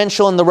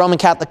influential in the Roman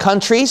Catholic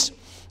countries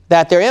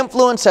that their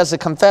influence as the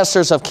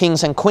confessors of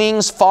kings and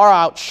queens far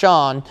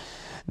outshone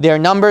their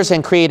numbers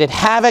and created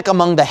havoc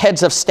among the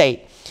heads of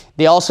state.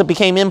 They also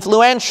became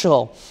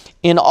influential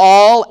in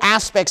all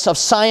aspects of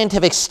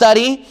scientific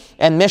study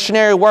and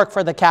missionary work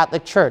for the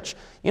Catholic Church.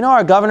 You know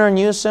our Governor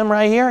Newsom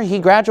right here? He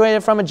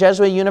graduated from a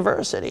Jesuit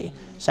university,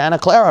 Santa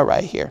Clara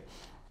right here.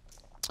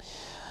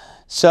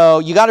 So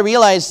you got to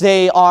realize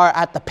they are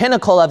at the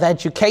pinnacle of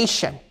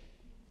education.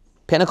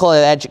 Pinnacle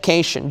of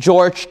education.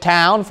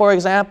 Georgetown, for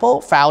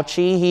example,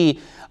 Fauci, he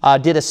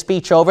did a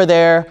speech over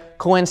there,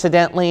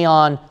 coincidentally,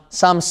 on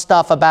some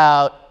stuff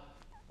about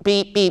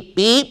beep, beep,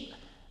 beep,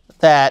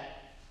 that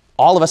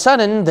all of a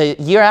sudden, the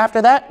year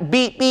after that,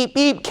 beep, beep,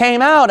 beep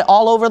came out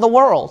all over the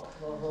world.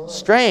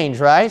 Strange,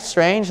 right?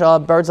 Strange.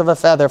 Birds of a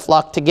feather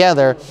flock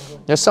together.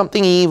 There's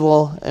something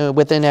evil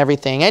within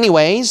everything.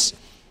 Anyways,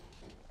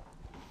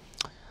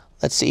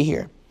 let's see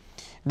here.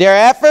 Their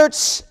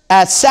efforts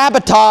at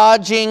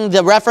sabotaging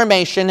the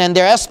Reformation and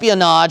their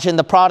espionage in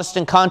the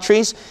Protestant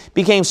countries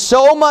became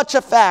so much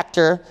a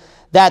factor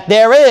that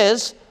there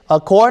is,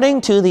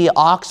 according to the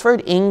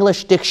Oxford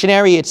English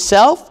Dictionary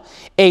itself,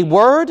 a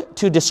word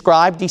to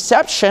describe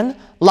deception,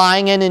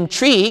 lying, and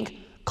intrigue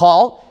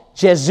called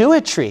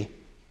Jesuitry.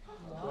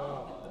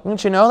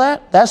 Didn't you know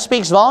that? That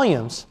speaks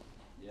volumes.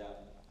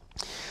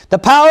 The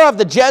power of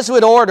the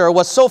Jesuit order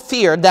was so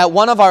feared that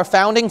one of our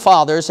founding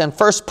fathers and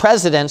first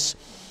presidents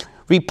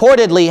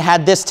reportedly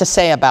had this to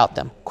say about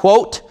them.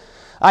 Quote,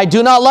 I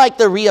do not like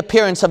the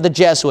reappearance of the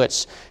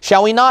Jesuits.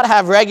 Shall we not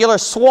have regular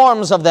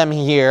swarms of them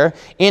here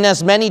in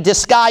as many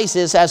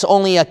disguises as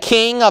only a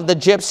king of the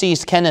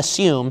gypsies can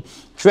assume,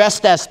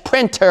 dressed as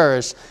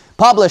printers,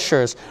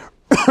 publishers,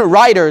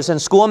 writers, and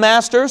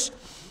schoolmasters?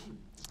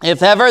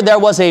 If ever there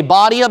was a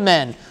body of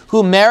men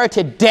who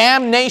merited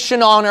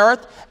damnation on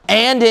earth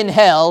and in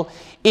hell,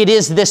 it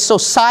is this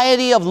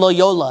society of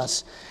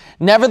Loyolas.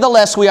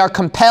 Nevertheless, we are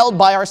compelled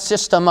by our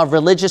system of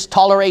religious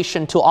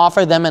toleration to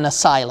offer them an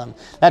asylum.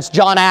 That's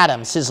John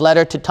Adams, his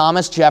letter to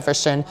Thomas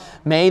Jefferson,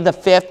 May the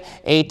 5th,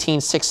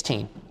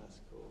 1816.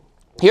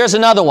 Here's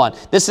another one.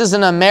 This is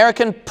an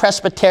American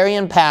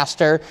Presbyterian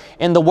pastor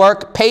in the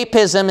work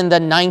Papism in the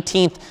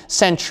 19th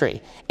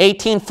Century,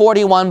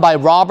 1841, by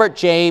Robert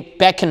J.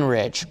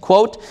 Breckinridge.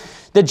 Quote,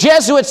 the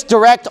Jesuits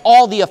direct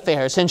all the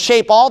affairs and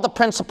shape all the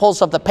principles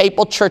of the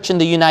papal church in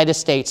the United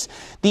States.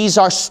 These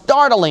are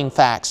startling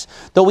facts.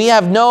 Though we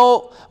have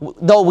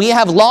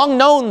long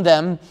known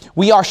them,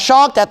 we are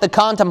shocked at the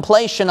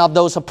contemplation of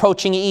those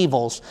approaching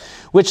evils,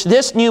 which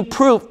this new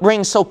proof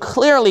brings so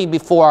clearly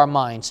before our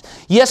minds.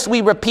 Yes,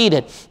 we repeat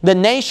it, the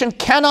nation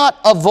cannot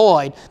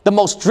avoid the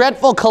most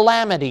dreadful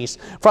calamities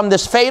from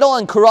this fatal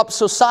and corrupt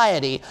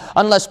society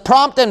unless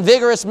prompt and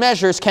vigorous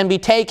measures can be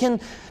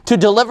taken to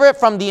deliver it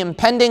from the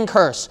impending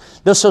curse.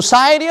 The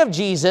Society of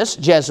Jesus,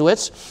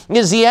 Jesuits,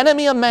 is the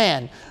enemy of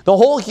man. The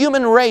whole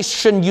human race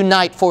should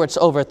unite for its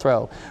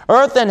overthrow.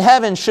 Earth and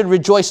heaven should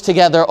rejoice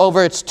together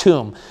over its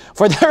tomb.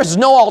 For there is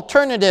no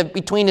alternative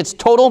between its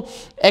total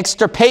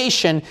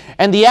extirpation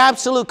and the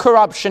absolute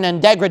corruption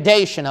and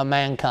degradation of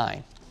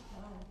mankind.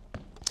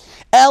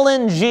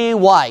 Ellen G.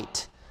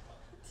 White,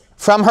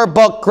 from her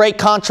book Great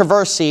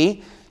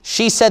Controversy,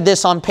 she said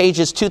this on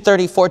pages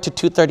 234 to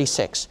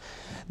 236.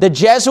 The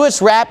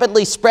Jesuits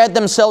rapidly spread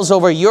themselves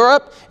over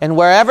Europe, and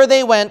wherever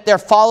they went, there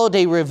followed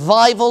a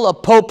revival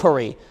of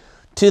popery.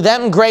 To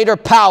them greater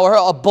power,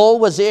 a bull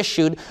was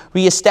issued,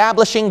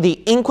 reestablishing the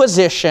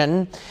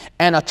Inquisition,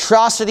 and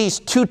atrocities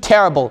too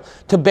terrible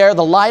to bear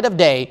the light of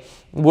day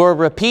were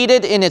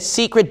repeated in its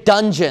secret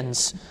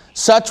dungeons.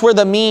 Such were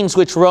the means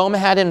which Rome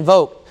had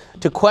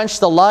invoked to quench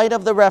the light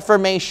of the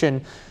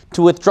Reformation,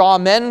 to withdraw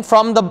men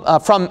from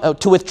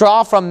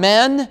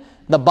men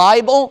the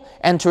Bible,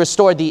 and to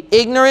restore the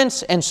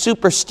ignorance and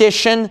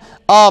superstition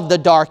of the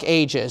Dark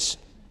Ages.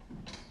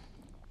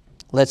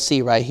 Let's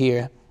see right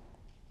here.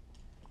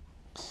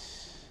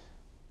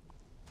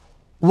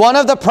 One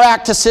of the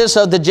practices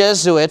of the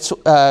Jesuits,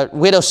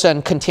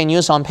 Widdowson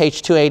continues on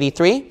page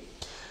 283,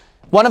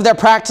 one of their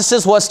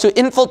practices was to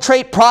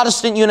infiltrate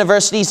Protestant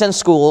universities and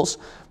schools,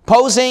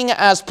 posing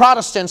as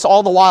Protestants,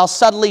 all the while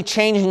subtly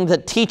changing the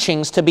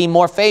teachings to be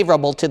more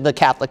favorable to the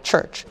Catholic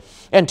Church,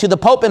 and to the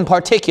Pope in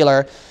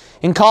particular,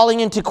 in calling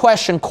into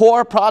question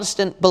core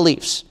Protestant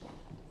beliefs.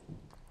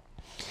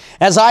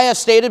 As I have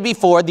stated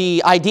before,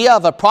 the idea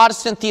of a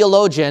Protestant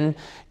theologian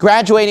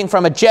graduating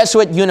from a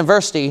Jesuit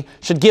university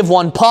should give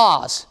one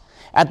pause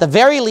At the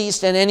very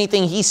least, and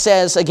anything he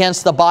says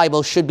against the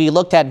Bible should be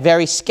looked at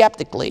very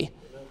skeptically.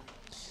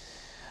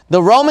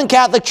 The Roman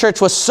Catholic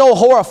Church was so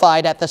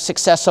horrified at the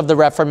success of the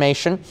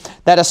Reformation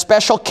that a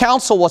special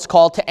council was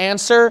called to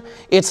answer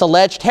its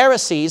alleged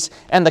heresies,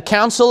 and the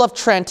Council of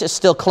Trent is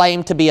still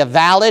claimed to be a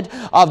valid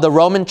of the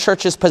Roman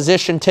Church's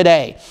position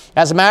today.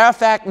 As a matter of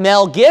fact,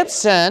 Mel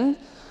Gibson,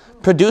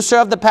 producer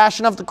of The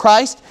Passion of the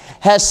Christ,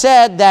 has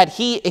said that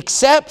he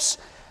accepts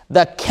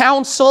the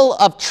Council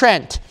of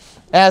Trent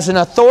as an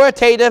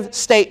authoritative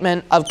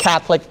statement of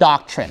Catholic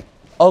doctrine.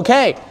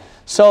 Okay.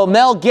 So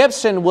Mel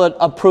Gibson would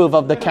approve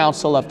of the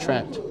Council of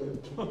Trent.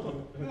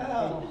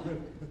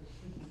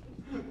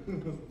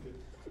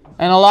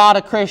 And a lot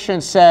of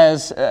Christians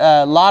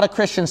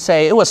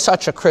say it was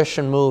such a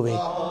Christian movie.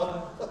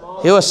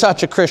 It was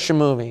such a Christian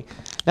movie.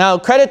 Now,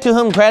 credit to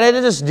whom credit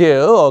is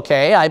due,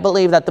 okay? I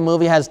believe that the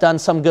movie has done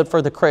some good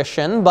for the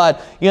Christian,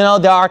 but, you know,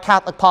 there are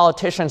Catholic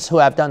politicians who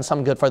have done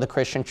some good for the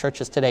Christian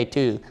churches today,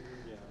 too.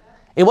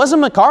 It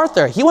wasn't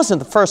MacArthur. He wasn't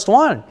the first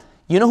one.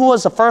 You know who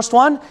was the first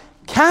one?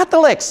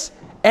 Catholics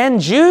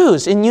and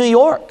Jews in New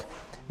York.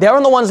 They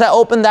were the ones that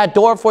opened that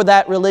door for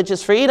that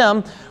religious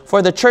freedom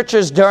for the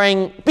churches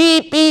during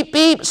beep, beep,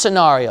 beep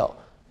scenario.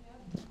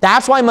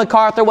 That's why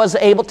MacArthur was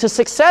able to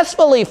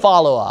successfully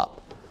follow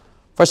up.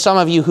 For some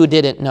of you who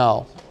didn't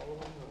know.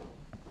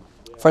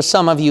 For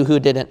some of you who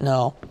didn't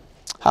know.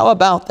 How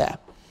about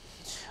that?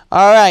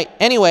 All right.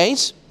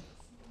 Anyways,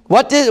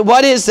 what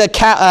is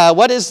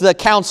the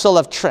Council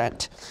of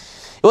Trent?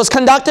 It was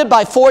conducted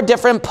by 4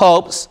 different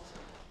popes: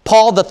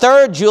 Paul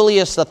III,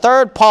 Julius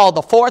III, Paul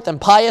IV,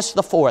 and Pius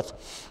IV,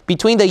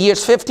 between the years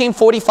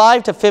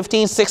 1545 to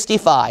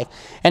 1565,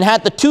 and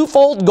had the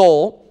twofold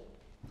goal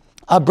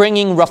of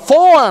bringing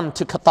reform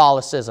to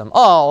Catholicism.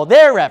 Oh,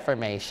 their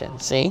Reformation,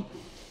 see?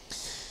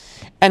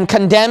 And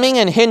condemning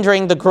and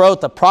hindering the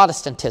growth of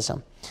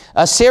Protestantism.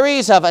 A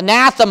series of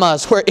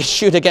anathemas were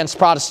issued against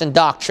Protestant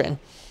doctrine.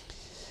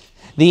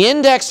 The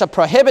index of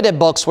prohibited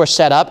books were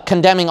set up,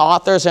 condemning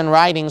authors and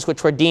writings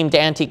which were deemed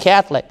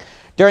anti-Catholic.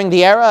 During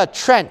the era of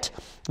Trent,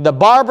 the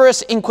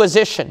barbarous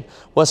Inquisition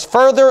was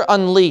further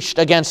unleashed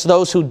against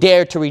those who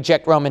dared to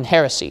reject Roman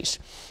heresies.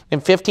 In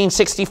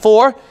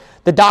 1564,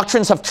 the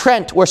doctrines of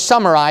Trent were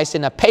summarized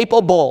in a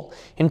papal bull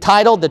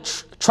entitled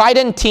the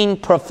Tridentine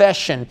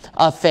Profession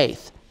of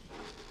Faith.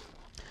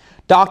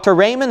 Dr.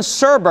 Raymond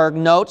Serberg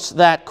notes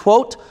that,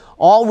 quote,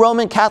 all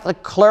Roman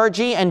Catholic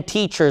clergy and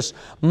teachers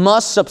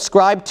must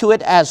subscribe to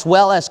it as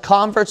well as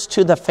converts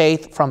to the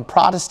faith from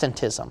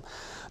Protestantism.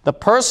 The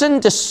person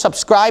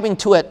subscribing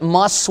to it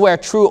must swear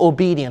true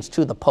obedience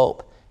to the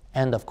Pope.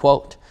 End of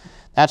quote.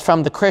 That's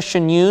from the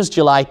Christian News,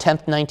 July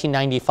 10th,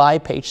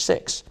 1995, page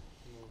 6.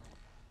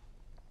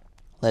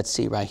 Let's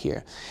see right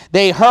here.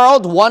 They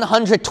hurled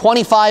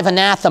 125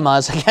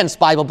 anathemas against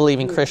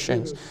Bible-believing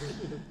Christians.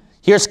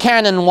 Here's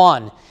Canon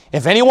 1.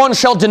 If anyone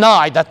shall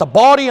deny that the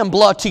body and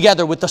blood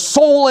together with the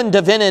soul and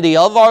divinity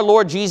of our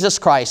Lord Jesus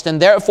Christ,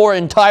 and therefore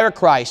entire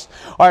Christ,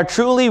 are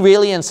truly,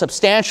 really, and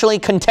substantially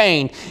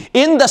contained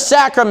in the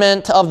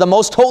sacrament of the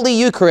most holy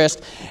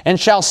Eucharist, and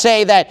shall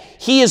say that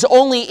he is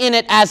only in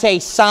it as a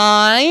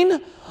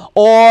sign,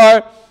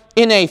 or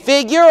in a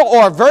figure,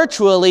 or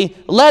virtually,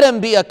 let him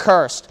be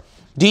accursed.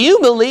 Do you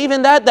believe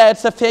in that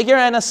it's a figure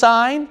and a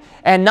sign,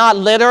 and not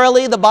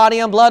literally the body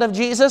and blood of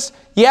Jesus?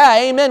 Yeah,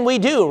 amen, we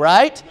do,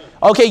 right?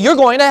 Okay, you're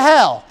going to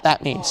hell,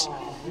 that means.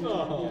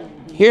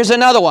 Here's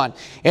another one.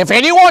 If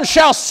anyone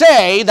shall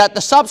say that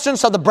the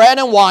substance of the bread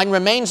and wine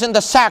remains in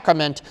the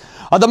sacrament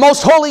of the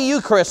most holy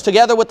Eucharist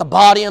together with the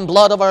body and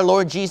blood of our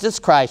Lord Jesus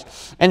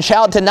Christ, and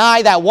shall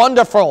deny that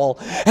wonderful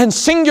and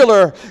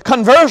singular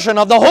conversion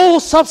of the whole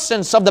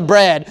substance of the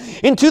bread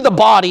into the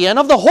body, and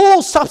of the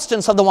whole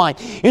substance of the wine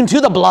into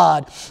the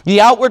blood,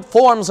 the outward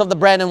forms of the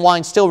bread and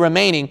wine still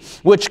remaining,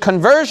 which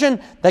conversion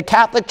the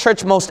Catholic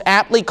Church most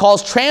aptly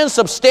calls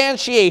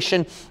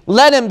transubstantiation,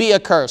 let him be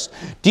accursed.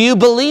 Do you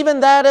believe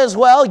in that as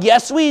well?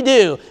 Yes, we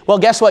do. Well,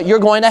 guess what? You're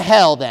going to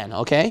hell then,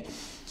 okay?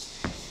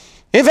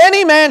 If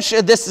any man,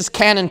 this is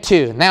Canon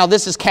 2. Now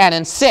this is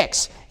Canon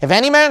 6. If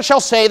any man shall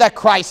say that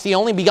Christ, the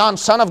only begotten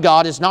Son of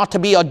God, is not to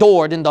be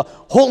adored in the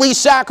holy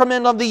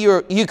sacrament of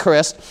the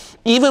Eucharist,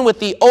 even with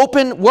the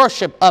open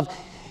worship of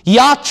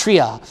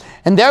iatria,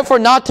 and therefore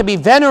not to be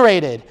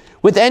venerated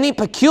with any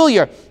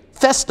peculiar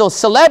festal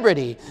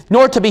celebrity,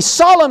 nor to be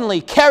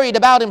solemnly carried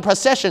about in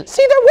procession.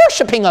 See, they're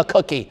worshiping a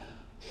cookie.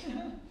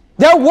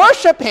 They're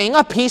worshiping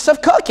a piece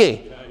of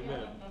cookie.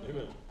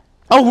 Amen.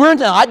 Oh, we're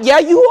not? Yeah,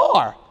 you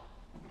are.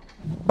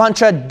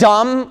 Bunch of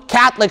dumb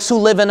Catholics who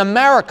live in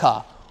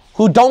America,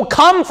 who don't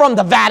come from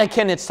the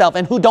Vatican itself,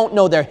 and who don't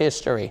know their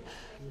history.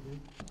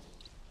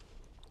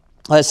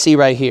 Let's see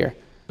right here.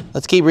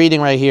 Let's keep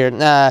reading right here.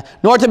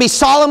 Nor to be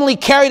solemnly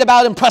carried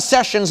about in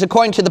processions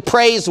according to the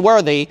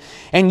praiseworthy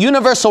and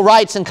universal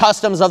rites and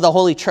customs of the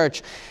Holy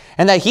Church,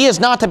 and that he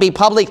is not to be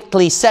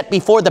publicly set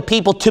before the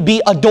people to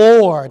be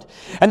adored,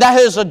 and that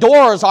his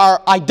adorers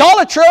are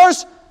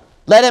idolaters,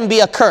 let him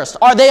be accursed.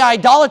 Are they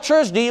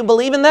idolaters? Do you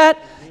believe in that?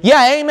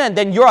 Yeah, amen.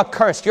 Then you're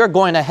accursed. You're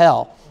going to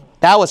hell.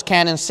 That was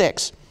Canon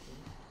 6.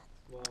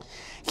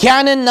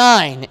 Canon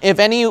 9, if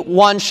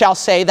anyone shall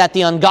say that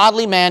the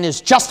ungodly man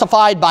is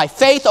justified by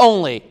faith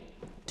only.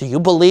 Do you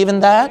believe in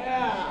that?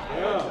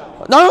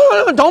 Yeah.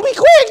 No, don't be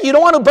quick. You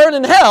don't want to burn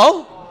in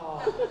hell.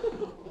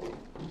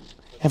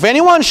 If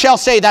anyone shall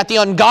say that the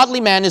ungodly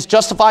man is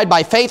justified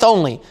by faith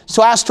only,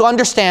 so as to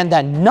understand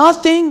that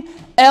nothing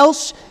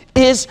else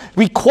is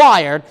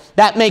required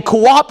that may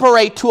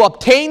cooperate to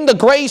obtain the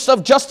grace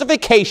of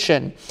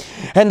justification,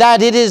 and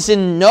that it is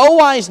in no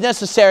wise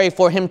necessary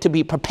for him to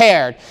be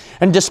prepared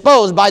and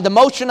disposed by the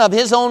motion of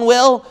his own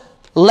will,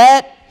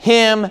 let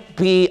him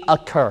be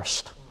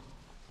accursed.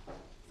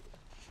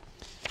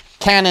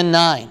 Canon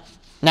 9.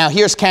 Now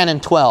here's Canon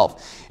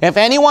 12. If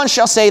anyone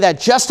shall say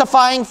that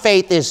justifying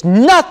faith is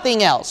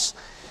nothing else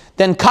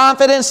than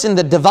confidence in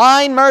the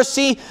divine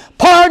mercy,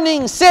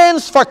 pardoning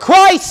sins for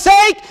Christ's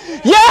sake,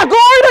 yeah,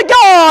 glory to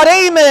God,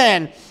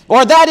 amen.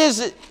 Or that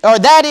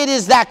it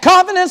is that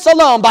confidence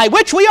alone by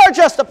which we are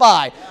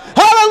justified.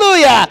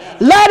 Hallelujah.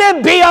 Let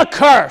it be a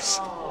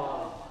curse.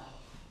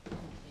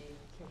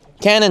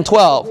 Canon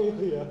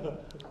 12.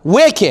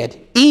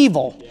 Wicked,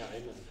 evil.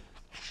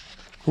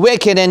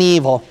 Wicked and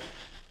evil.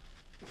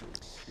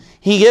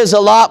 He gives a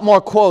lot more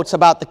quotes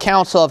about the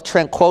Council of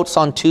Trent, quotes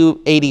on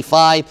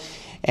 285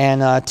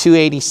 and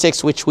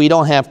 286, which we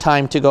don't have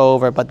time to go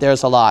over, but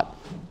there's a lot.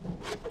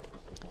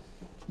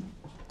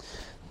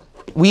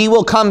 We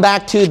will come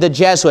back to the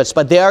Jesuits,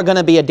 but they are going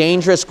to be a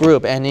dangerous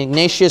group, and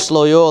Ignatius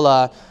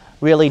Loyola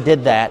really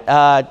did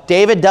that.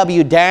 David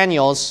W.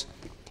 Daniels,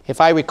 if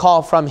I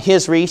recall from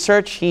his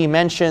research, he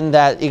mentioned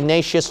that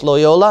Ignatius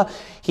Loyola,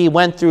 he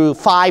went through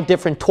 5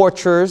 different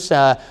tortures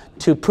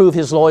to prove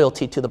his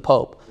loyalty to the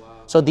Pope.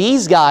 So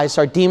these guys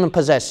are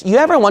demon-possessed. You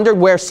ever wondered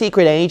where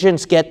secret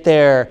agents get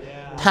their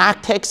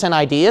tactics and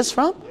ideas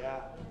from?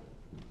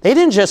 They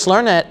didn't just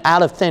learn it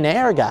out of thin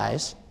air,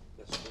 guys.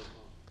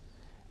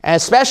 And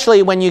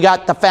especially when you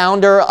got the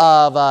founder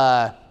of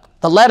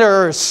the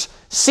letters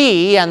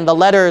C and the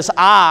letters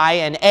I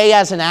and A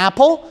as an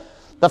apple,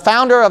 the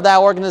founder of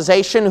that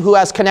organization who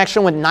has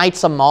connection with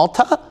Knights of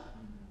Malta,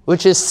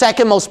 which is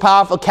second most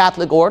powerful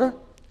Catholic order,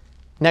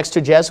 next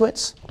to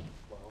Jesuits.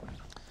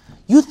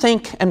 You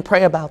think and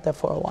pray about that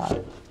for a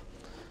while.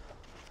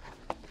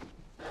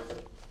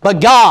 But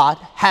God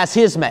has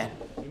his men.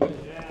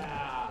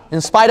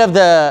 In spite of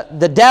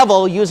the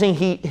devil using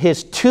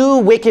his 2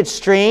 wicked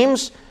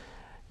streams,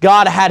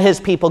 God had his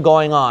people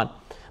going on.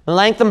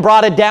 Melanchthon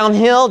brought it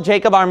downhill.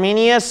 Jacob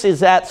Arminius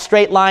is that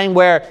straight line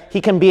where he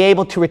can be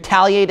able to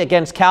retaliate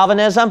against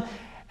Calvinism.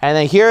 And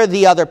then here are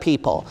the other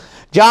people.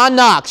 John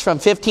Knox from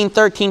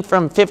 1513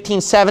 from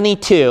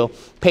 1572,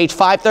 page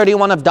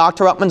 531 of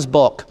Dr. Ruttman's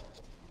book.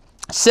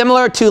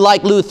 Similar to,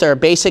 like Luther,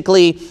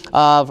 basically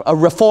a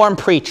Reformed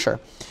preacher.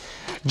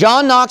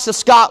 John Knox of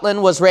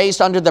Scotland was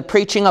raised under the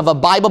preaching of a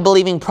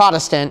Bible-believing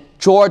Protestant,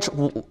 George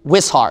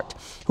Wishart,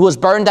 who was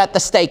burned at the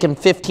stake in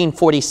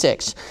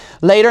 1546.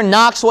 Later,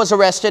 Knox was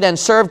arrested and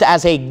served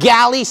as a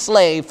galley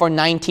slave for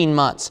 19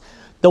 months.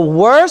 The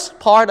worst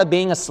part of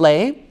being a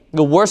slave,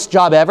 the worst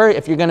job ever,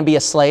 if you're going to be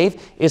a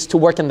slave, is to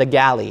work in the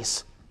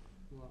galleys.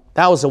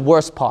 That was the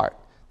worst part.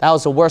 That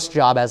was the worst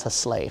job as a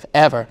slave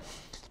ever.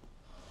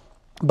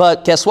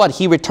 But guess what?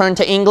 He returned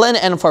to England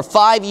and for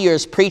 5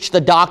 years preached the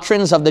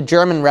doctrines of the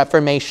German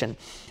Reformation.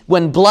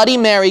 When Bloody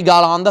Mary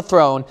got on the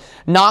throne,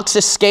 Knox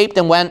escaped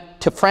and went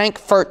to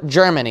Frankfurt,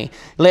 Germany,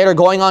 later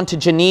going on to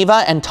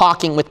Geneva and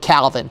talking with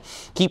Calvin.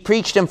 He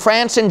preached in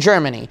France and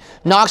Germany.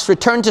 Knox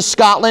returned to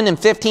Scotland in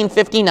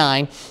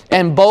 1559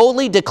 and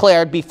boldly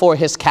declared before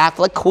his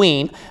Catholic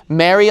queen,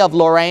 Mary of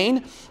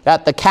Lorraine,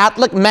 that the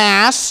Catholic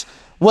Mass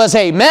was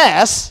a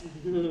mess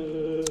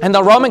and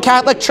the Roman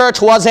Catholic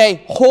Church was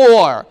a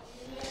whore.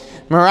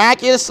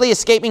 Miraculously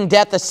escaping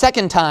death a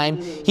second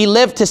time, he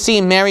lived to see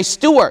Mary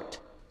Stuart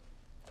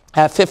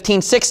at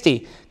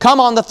 1560 come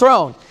on the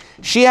throne.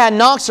 She had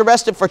Knox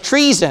arrested for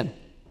treason.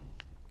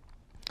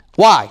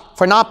 Why?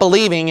 For not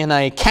believing in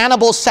a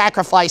cannibal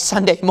sacrifice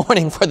Sunday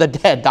morning for the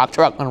dead,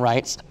 Dr. Ruttman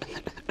writes.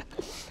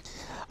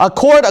 A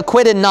court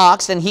acquitted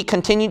Knox, and he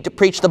continued to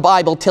preach the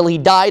Bible till he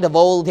died of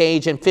old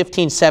age in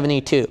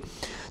 1572.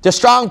 The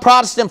strong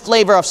Protestant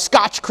flavor of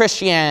Scotch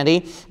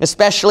Christianity,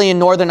 especially in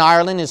Northern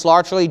Ireland, is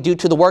largely due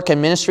to the work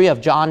and ministry of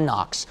John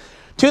Knox.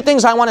 2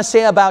 things I want to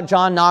say about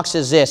John Knox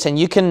is this, and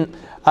you can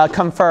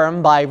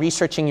confirm by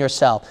researching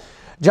yourself.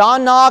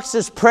 John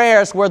Knox's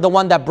prayers were the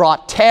one that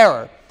brought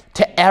terror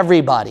to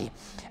everybody.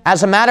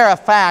 As a matter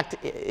of fact,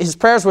 his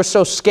prayers were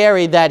so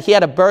scary that he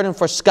had a burden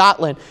for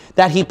Scotland,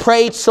 that he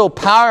prayed so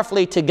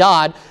powerfully to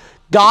God,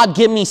 God,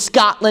 give me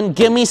Scotland,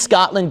 give me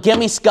Scotland, give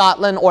me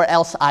Scotland, or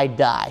else I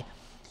die.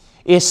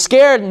 It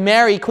scared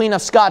Mary, Queen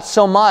of Scots,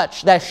 so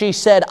much that she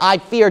said, I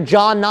fear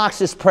John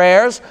Knox's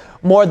prayers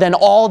more than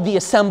all the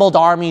assembled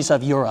armies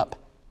of Europe.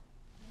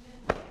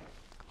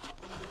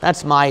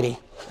 That's mighty.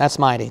 That's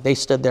mighty. They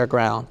stood their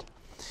ground.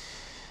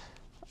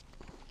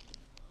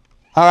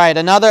 All right,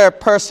 another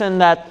person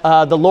that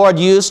the Lord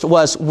used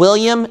was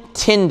William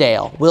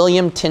Tyndale.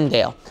 William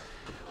Tyndale.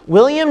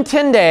 William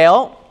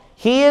Tyndale,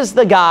 he is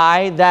the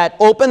guy that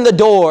opened the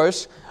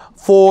doors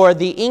for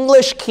the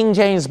English King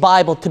James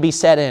Bible to be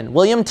set in.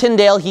 William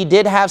Tyndale, he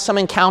did have some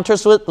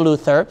encounters with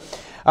Luther.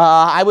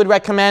 I would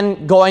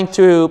recommend going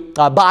through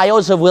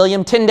bios of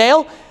William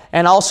Tyndale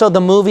and also the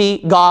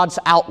movie God's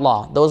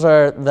Outlaw.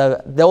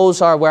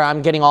 Those are where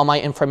I'm getting all my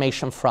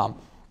information from.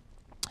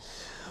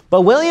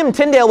 But William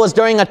Tyndale was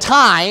during a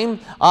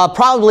time,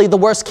 probably the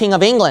worst king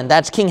of England.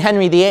 That's King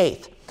Henry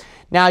VIII.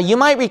 Now, you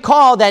might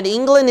recall that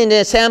England in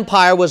its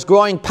empire was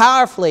growing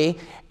powerfully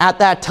at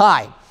that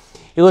time.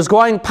 It was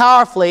growing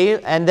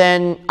powerfully, and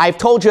then I've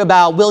told you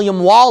about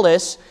William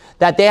Wallace,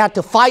 that they had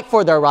to fight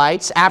for their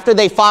rights. After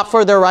they fought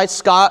for their rights,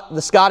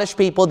 the Scottish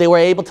people, they were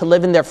able to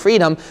live in their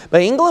freedom.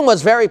 But England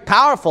was very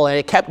powerful, and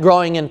it kept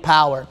growing in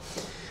power.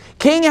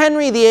 King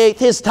Henry VIII,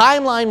 his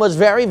timeline was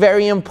very,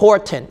 very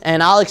important,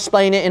 and I'll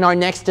explain it in our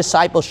next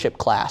discipleship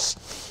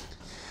class.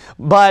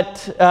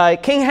 But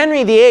King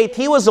Henry VIII,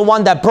 he was the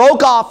one that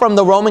broke off from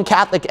the Roman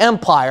Catholic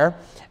Empire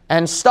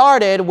and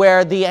started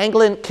where the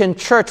Anglican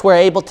Church were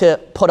able to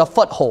put a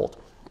foothold.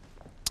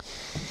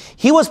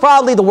 He was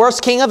probably the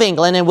worst king of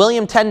England, and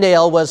William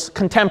Tyndale was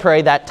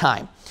contemporary that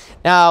time.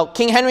 Now,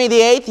 King Henry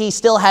VIII, he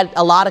still had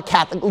a lot of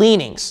Catholic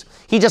leanings.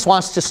 He just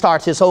wants to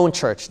start his own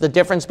church. The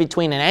difference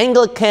between an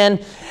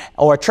Anglican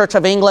or Church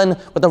of England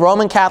with the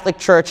Roman Catholic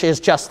Church is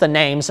just the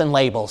names and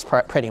labels,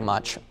 pretty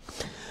much.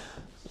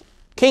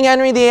 King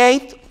Henry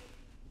VIII,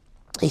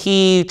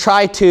 he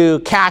tried to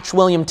catch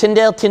William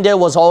Tyndale. Tyndale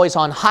was always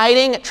on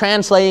hiding,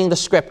 translating the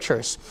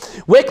scriptures.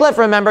 Wycliffe,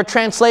 remember,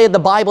 translated the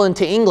Bible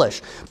into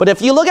English. But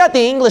if you look at the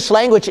English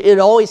language, it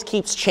always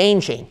keeps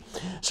changing.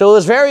 So it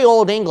was very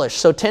old English.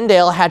 So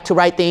Tyndale had to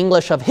write the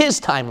English of his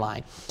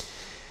timeline.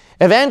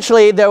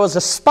 Eventually, there was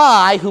a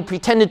spy who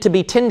pretended to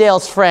be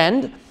Tyndale's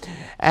friend.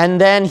 And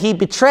then he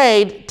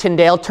betrayed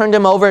Tyndale, turned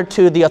him over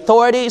to the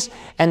authorities,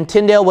 and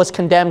Tyndale was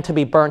condemned to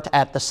be burnt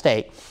at the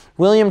stake.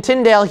 William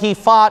Tyndale, he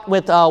fought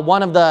with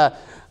one of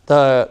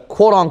the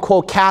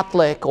quote-unquote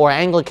Catholic or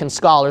Anglican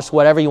scholars,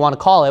 whatever you want to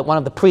call it, one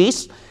of the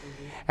priests.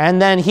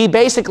 And then he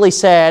basically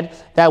said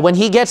that when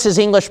he gets his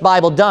English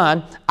Bible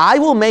done, I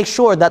will make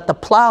sure that the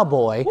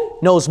plowboy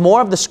knows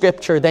more of the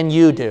scripture than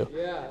you do.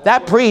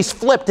 That priest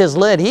flipped his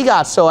lid. He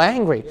got so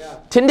angry.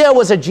 Tyndale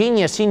was a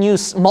genius. He knew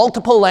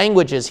multiple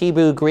languages,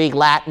 Hebrew, Greek,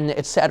 Latin,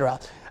 etc.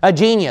 A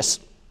genius.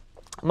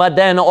 But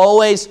then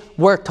always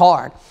worked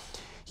hard.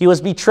 He was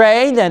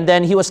betrayed, and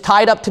then he was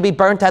tied up to be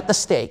burnt at the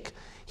stake.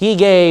 He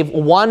gave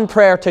one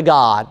prayer to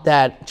God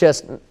that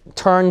just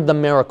turned the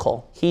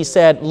miracle. He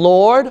said,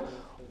 Lord,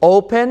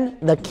 open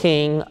the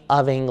King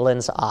of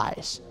England's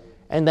eyes.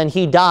 And then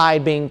he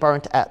died being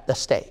burnt at the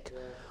stake.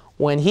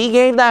 When he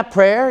gave that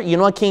prayer, you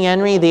know what King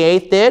Henry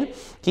VIII did?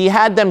 He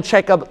had them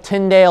check up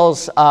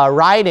Tyndale's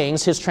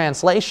writings, his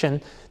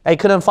translation. They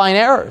couldn't find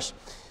errors.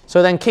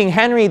 So then King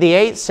Henry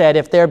VIII said,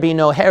 if there be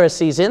no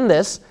heresies in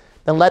this,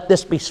 then let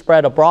this be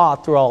spread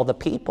abroad through all the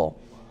people.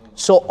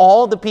 So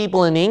all the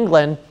people in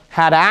England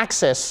had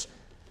access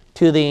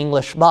to the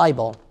English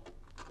Bible.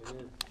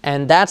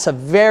 And that's a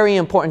very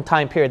important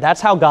time period.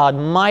 That's how God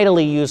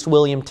mightily used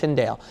William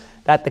Tyndale.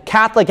 That the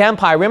Catholic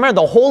Empire, remember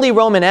the Holy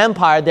Roman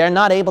Empire, they're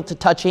not able to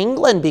touch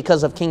England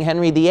because of King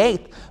Henry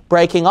VIII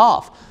breaking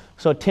off.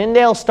 So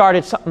Tyndale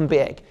started something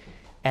big.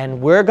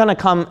 And we're going to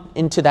come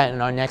into that in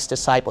our next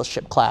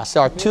discipleship class.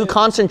 There are two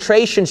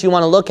concentrations you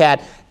want to look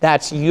at.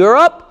 That's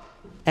Europe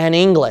and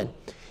England.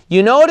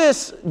 You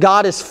notice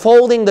God is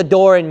folding the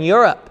door in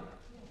Europe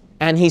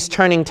and he's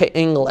turning to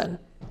England.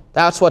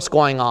 That's what's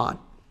going on.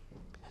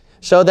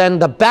 So then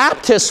the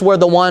Baptists were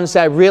the ones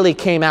that really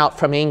came out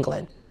from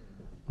England.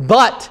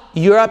 But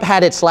Europe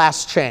had its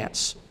last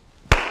chance.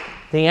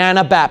 The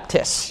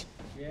Anabaptists.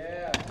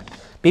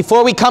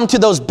 Before we come to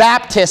those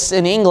Baptists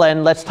in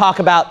England, let's talk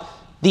about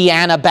the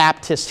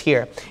Anabaptists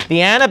here.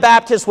 The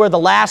Anabaptists were the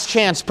last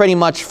chance pretty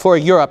much for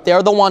Europe.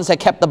 They're the ones that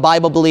kept the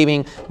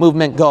Bible-believing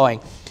movement going.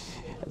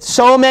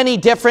 So many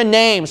different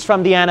names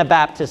from the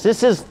Anabaptists.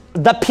 This is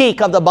the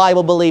peak of the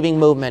Bible-believing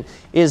movement,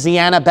 is the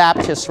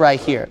Anabaptists right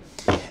here.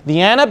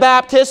 The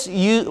Anabaptists,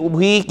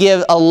 we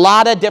give a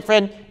lot of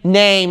different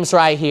names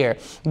right here.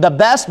 The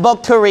best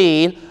book to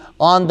read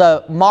on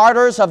the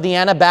martyrs of the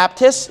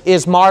Anabaptists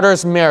is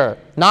Martyr's Mirror.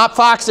 Not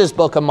Fox's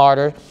Book of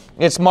Martyrs,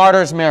 it's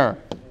Martyr's Mirror.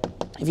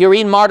 If you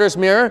read Martyr's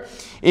Mirror,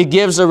 it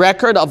gives a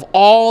record of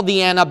all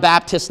the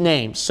Anabaptist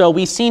names. So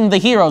we've seen the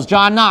heroes,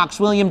 John Knox,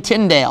 William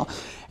Tyndale,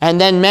 and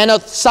then men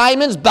of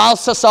Simons,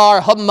 Balthasar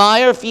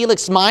Hubmaier,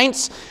 Felix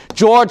Mainz,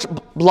 George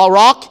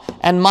Blarock,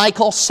 and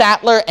Michael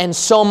Sattler, and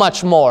so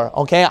much more.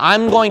 Okay,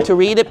 I'm going to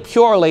read it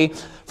purely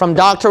from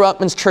Dr.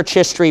 Ruckman's Church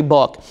History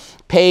book,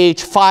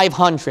 page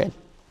 500.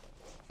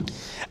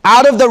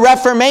 Out of the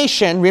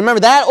Reformation, remember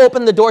that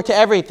opened the door to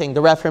everything,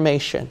 the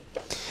Reformation.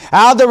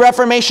 Out of the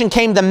Reformation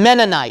came the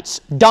Mennonites,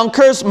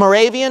 Dunkers,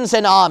 Moravians,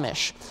 and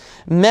Amish.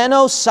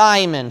 Menno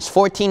Simons,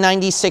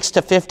 1496 to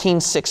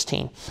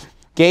 1516,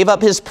 gave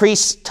up his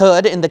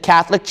priesthood in the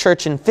Catholic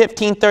Church in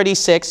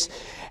 1536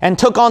 and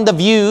took on the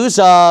views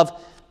of,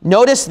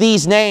 notice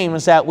these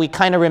names that we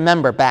kind of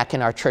remember back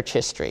in our church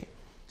history.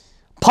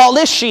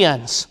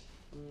 Paulicians,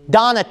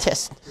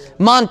 Donatists,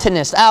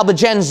 Montanists,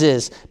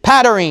 Albigenses,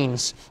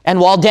 Patarines, and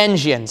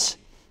Waldensians.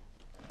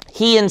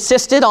 He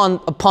insisted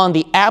upon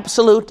the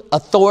absolute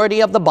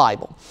authority of the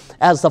Bible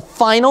as the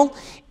final,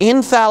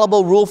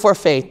 infallible rule for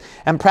faith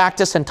and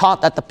practice, and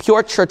taught that the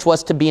pure church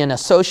was to be an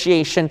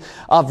association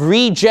of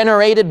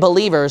regenerated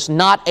believers,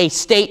 not a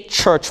state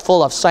church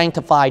full of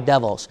sanctified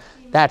devils.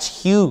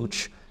 That's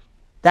huge.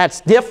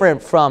 That's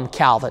different from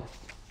Calvin.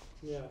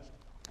 Yeah.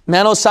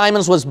 Menno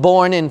Simons was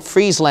born in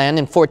Friesland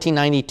in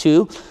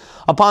 1492.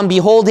 Upon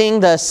beholding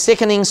the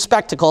sickening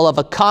spectacle of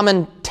a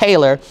common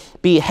tailor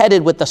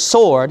beheaded with the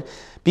sword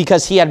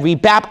because he had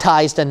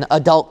rebaptized an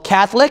adult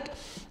Catholic,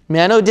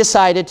 Menno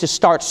decided to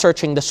start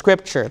searching the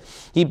Scripture.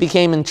 He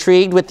became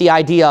intrigued with the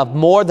idea of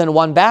more than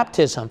one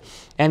baptism,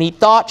 and he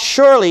thought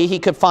surely he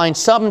could find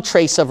some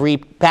trace of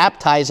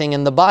rebaptizing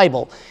in the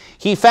Bible.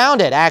 He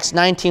found it, Acts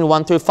 19,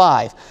 1 through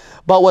 5,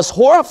 but was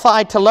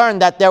horrified to learn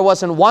that there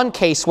wasn't one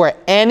case where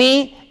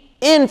any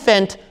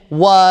infant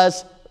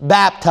was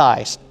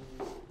baptized.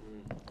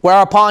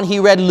 Whereupon he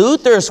read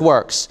Luther's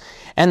works,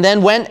 and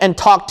then went and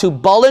talked to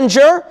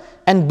Bullinger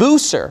and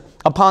Bucer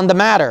upon the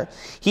matter.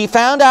 He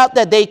found out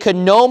that they could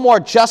no more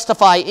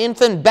justify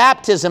infant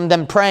baptism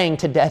than praying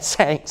to dead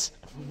saints.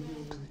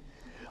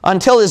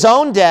 Until his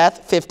own death,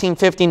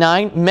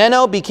 1559,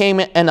 Menno became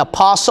an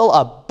apostle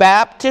of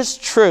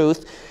Baptist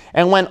truth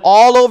and went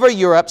all over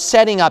Europe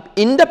setting up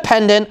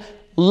independent,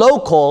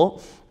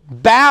 local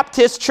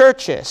Baptist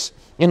churches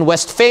in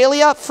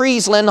Westphalia,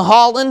 Friesland,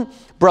 Holland,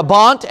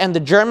 Brabant, and the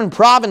German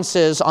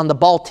provinces on the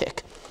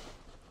Baltic.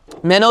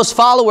 Menno's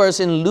followers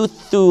in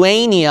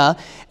Lithuania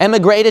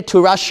emigrated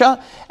to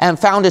Russia and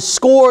founded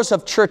scores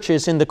of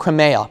churches in the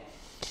Crimea.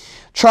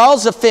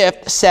 Charles V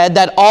said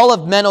that all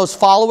of Menno's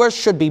followers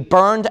should be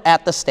burned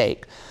at the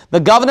stake. The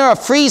governor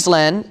of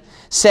Friesland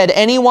said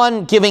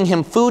anyone giving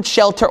him food,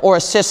 shelter, or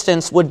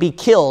assistance would be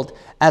killed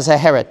as a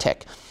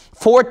heretic.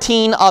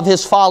 14 of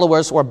his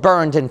followers were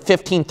burned in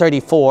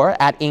 1534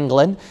 at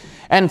England,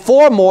 and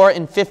 4 more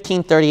in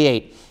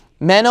 1538.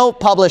 Menno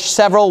published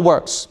several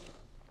works: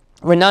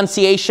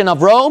 Renunciation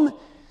of Rome,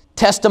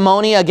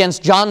 Testimony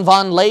against John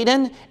von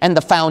Leyden, and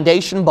the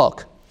Foundation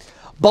Book.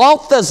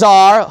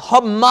 Balthasar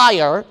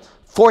Meyer,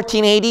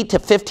 1480 to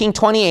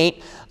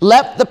 1528,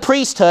 left the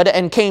priesthood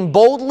and came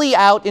boldly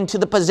out into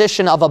the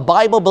position of a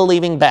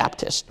Bible-believing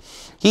Baptist.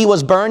 He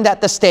was burned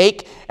at the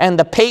stake, and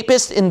the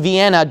papists in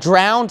Vienna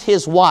drowned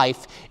his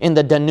wife in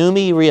the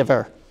Danube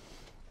River.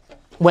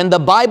 When the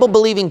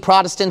Bible-believing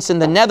Protestants in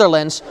the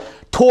Netherlands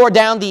tore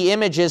down the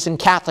images in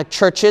Catholic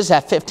churches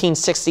at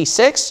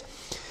 1566,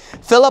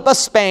 Philip of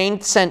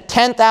Spain sent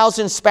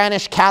 10,000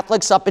 Spanish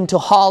Catholics up into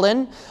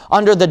Holland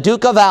under the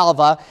Duke of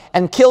Alva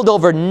and killed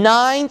over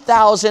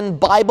 9,000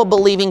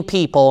 Bible-believing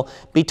people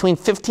between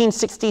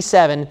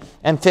 1567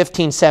 and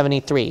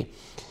 1573.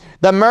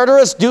 The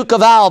murderous Duke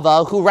of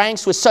Alva, who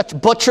ranks with such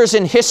butchers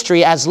in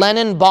history as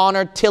Lenin,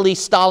 Bonner, Tilly,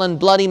 Stalin,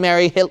 Bloody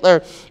Mary,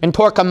 Hitler, and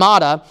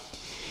Torquemada,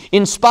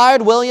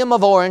 inspired William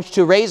of Orange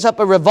to raise up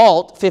a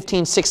revolt,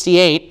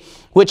 1568,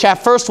 which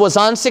at first was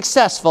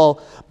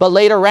unsuccessful, but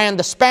later ran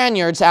the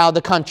Spaniards out of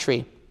the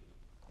country.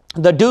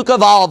 The Duke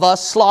of Alva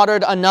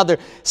slaughtered another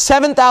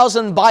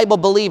 7,000 Bible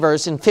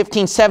believers in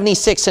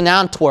 1576 in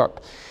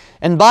Antwerp,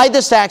 and by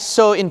this act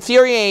so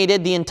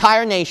infuriated the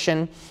entire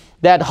nation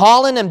that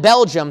Holland and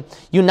Belgium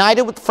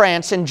united with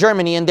France and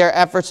Germany in their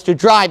efforts to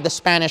drive the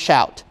Spanish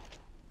out.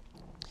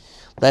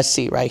 Let's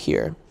see right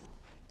here.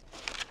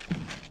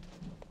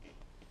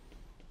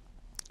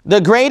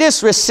 The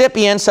greatest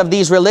recipients of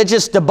these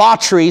religious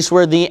debaucheries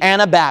were the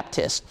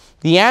Anabaptists.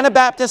 The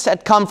Anabaptists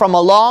had come from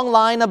a long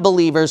line of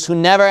believers who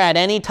never at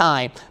any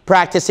time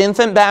practiced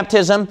infant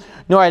baptism,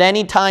 nor at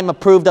any time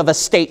approved of a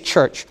state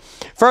church.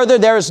 Further,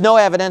 there is no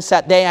evidence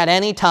that they at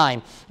any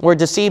time were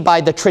deceived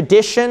by the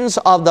traditions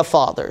of the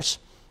fathers.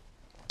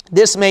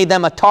 This made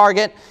them a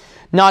target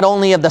not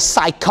only of the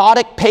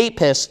psychotic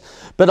papists,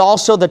 but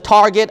also the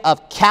target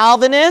of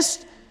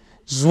Calvinists,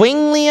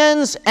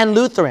 Zwinglians, and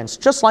Lutherans,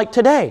 just like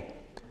today.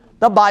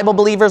 The Bible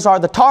believers are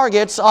the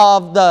targets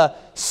of the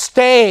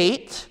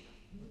state,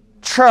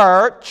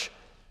 church,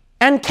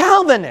 and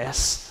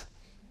Calvinists.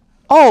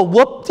 Oh,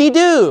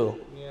 whoop-de-doo.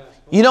 Yeah.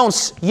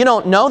 You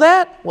don't know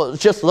that? Well,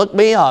 just look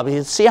me up.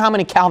 You see how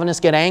many Calvinists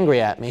get angry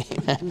at me.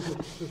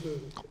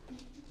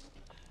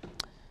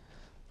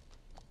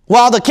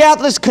 While the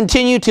Catholics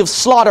continue to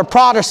slaughter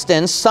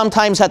Protestants,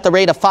 sometimes at the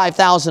rate of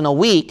 5,000 a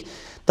week,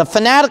 the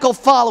fanatical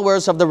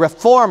followers of the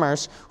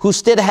Reformers, who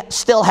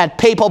still had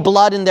papal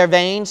blood in their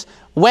veins,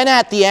 went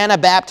at the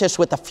Anabaptists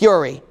with a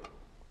fury.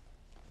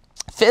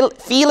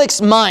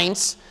 Felix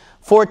Mainz,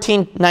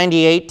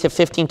 1498 to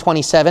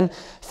 1527,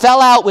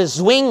 fell out with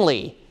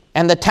Zwingli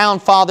and the town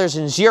fathers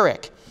in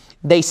Zurich.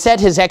 They set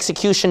his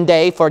execution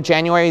day for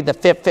January the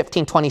 5th,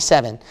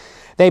 1527.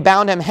 They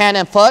bound him hand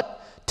and foot,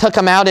 took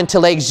him out into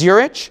Lake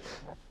Zurich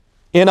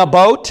in a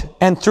boat,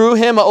 and threw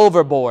him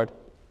overboard.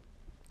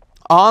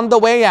 On the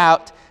way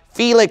out,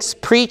 Felix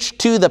preached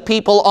to the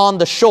people on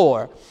the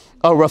shore.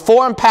 A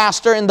Reformed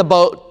pastor in the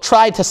boat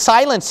tried to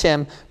silence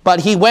him,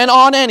 but he went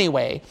on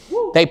anyway.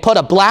 They put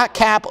a black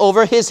cap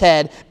over his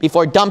head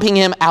before dumping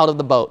him out of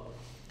the boat.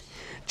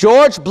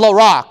 George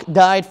Blaurock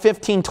died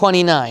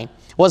 1529,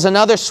 was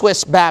another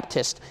Swiss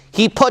Baptist.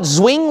 He put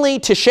Zwingli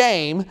to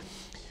shame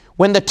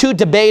when the two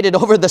debated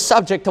over the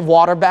subject of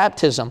water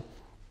baptism.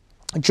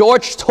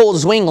 George told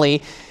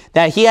Zwingli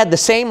that he had the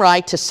same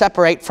right to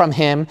separate from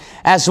him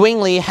as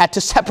Zwingli had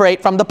to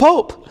separate from the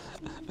Pope.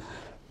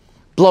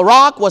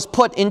 Blaurock was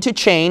put into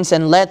chains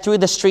and led through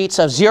the streets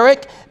of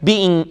Zurich,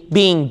 being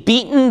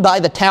beaten by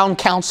the town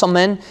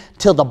councilman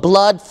till the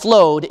blood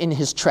flowed in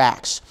his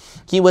tracks.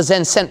 He was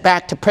then sent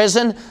back to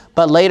prison,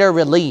 but later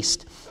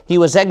released. He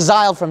was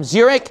exiled from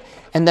Zurich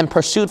and then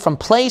pursued from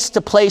place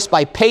to place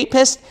by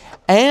papists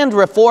and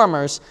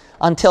reformers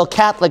until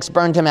Catholics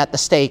burned him at the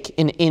stake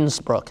in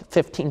Innsbruck,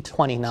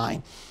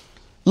 1529.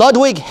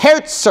 Ludwig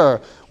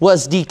Herzer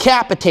was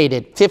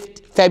decapitated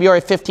February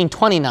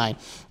 1529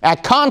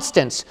 at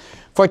Constance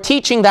for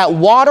teaching that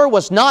water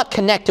was not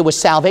connected with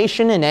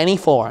salvation in any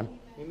form.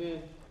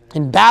 Amen.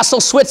 In Basel,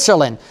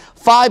 Switzerland,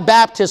 5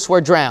 Baptists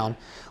were drowned.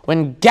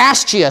 When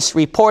Gastius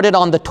reported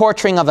on the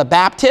torturing of a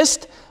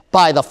Baptist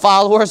by the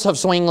followers of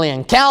Zwingli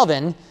and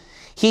Calvin,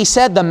 he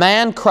said the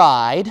man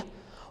cried,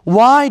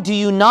 "Why do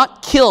you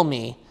not kill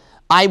me?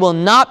 I will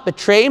not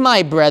betray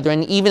my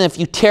brethren, even if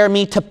you tear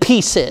me to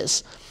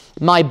pieces.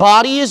 My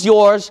body is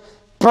yours.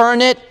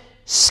 Burn it,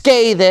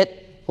 scathe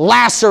it,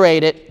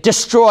 lacerate it,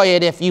 destroy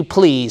it if you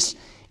please.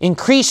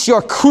 Increase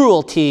your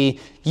cruelty,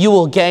 you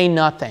will gain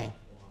nothing."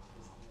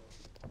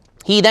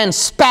 He then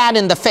spat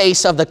in the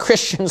face of the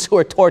Christians who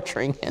were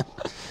torturing him.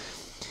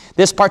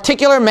 This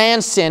particular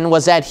man's sin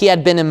was that he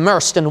had been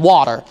immersed in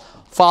water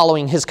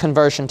following his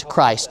conversion to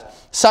Christ.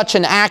 Such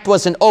an act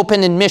was an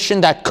open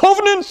admission that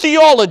covenant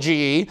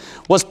theology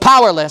was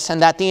powerless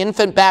and that the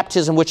infant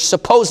baptism, which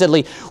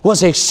supposedly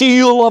was a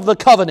seal of the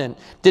covenant,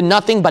 did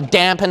nothing but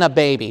dampen a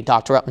baby,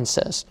 Dr. Ruttman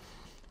says.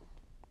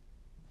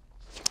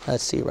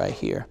 Let's see right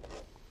here.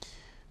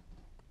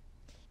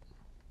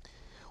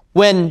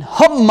 When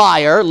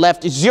Hubmaier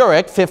left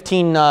Zurich,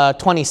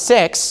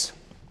 1526,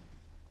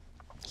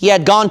 he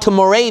had gone to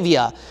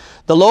Moravia.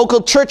 The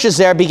local churches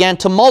there began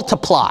to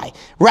multiply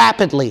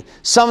rapidly.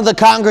 Some of the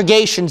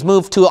congregations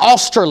moved to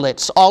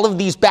Austerlitz. All of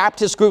these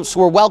Baptist groups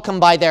were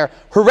welcomed by their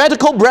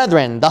heretical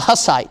brethren, the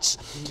Hussites.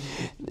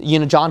 You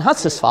know, John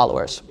Huss's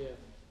followers.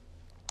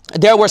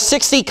 There were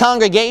 60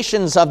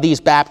 congregations of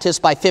these Baptists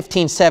by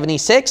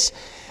 1576,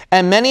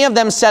 and many of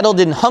them settled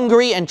in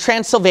Hungary and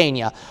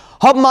Transylvania.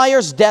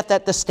 Hubmaier's death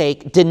at the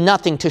stake did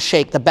nothing to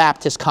shake the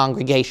Baptist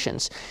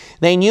congregations.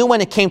 They knew when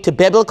it came to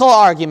biblical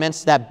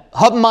arguments that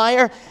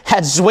Hubmaier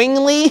had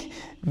Zwingli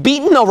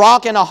beaten a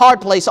rock in a hard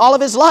place all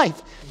of his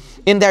life.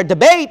 In their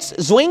debates,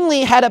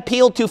 Zwingli had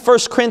appealed to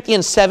 1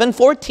 Corinthians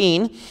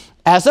 7:14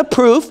 as a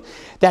proof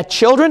that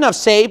children of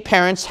saved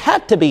parents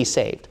had to be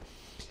saved.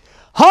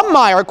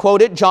 Hubmaier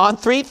quoted John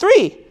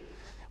 3:3.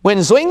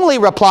 When Zwingli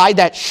replied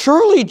that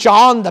surely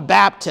John the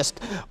Baptist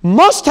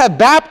must have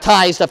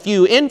baptized a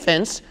few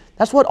infants,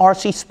 that's what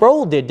R.C.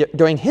 Sproul did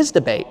during his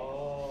debate.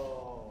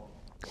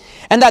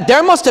 And that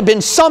there must have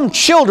been some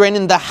children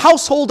in the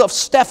household of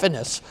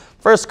Stephanus,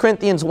 1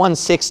 Corinthians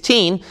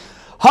 1:16.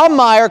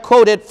 Hubmaier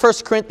quoted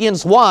 1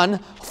 Corinthians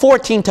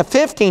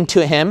 1:14-15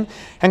 to him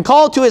and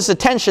called to his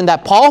attention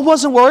that Paul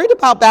wasn't worried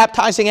about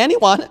baptizing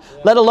anyone,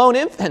 let alone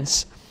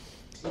infants.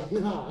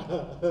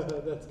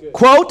 That's good.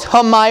 Quote,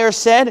 Hubmaier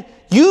said,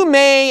 "You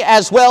may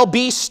as well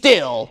be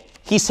still,"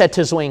 he said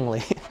to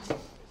Zwingli.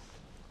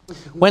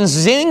 When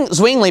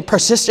Zwingli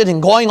persisted in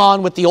going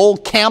on with the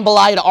old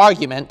Campbellite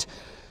argument,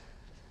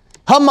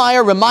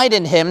 Hubmaier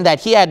reminded him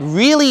that he had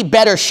really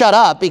better shut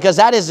up, because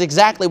that is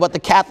exactly what the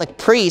Catholic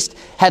priest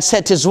had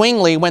said to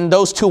Zwingli when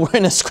those two were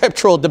in a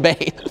scriptural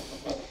debate.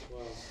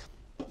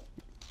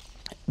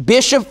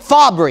 Bishop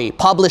Fabry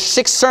published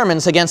 6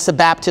 sermons against the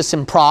Baptists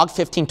in Prague,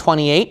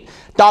 1528.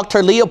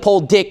 Dr.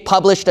 Leopold Dick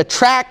published a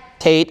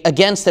tractate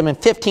against them in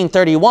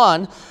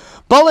 1531.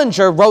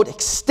 Bullinger wrote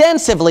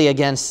extensively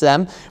against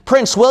them.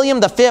 Prince William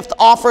V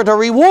offered a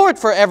reward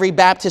for every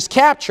Baptist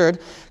captured.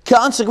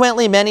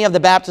 Consequently, many of the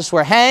Baptists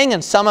were hanged,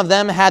 and some of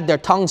them had their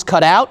tongues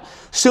cut out.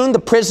 Soon the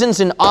prisons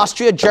in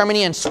Austria,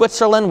 Germany, and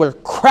Switzerland were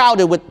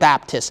crowded with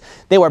Baptists.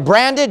 They were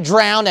branded,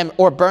 drowned,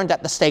 or burned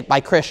at the stake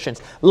by Christians.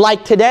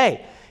 Like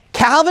today,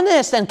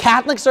 Calvinists and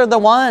Catholics are the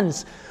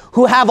ones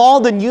who have all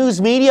the news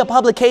media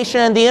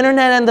publication and the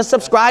internet and the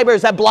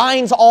subscribers that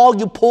blinds all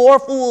you poor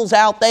fools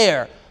out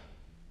there.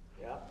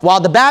 While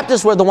the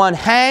Baptists were the one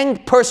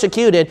hanged,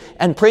 persecuted,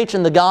 and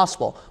preaching the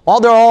gospel. While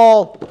they're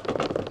all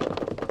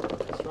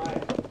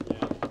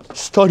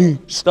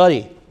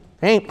study.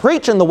 They ain't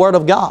preaching the word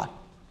of God.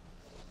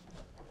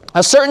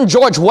 A certain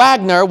George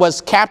Wagner was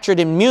captured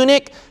in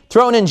Munich,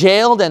 thrown in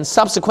jail, and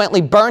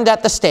subsequently burned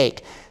at the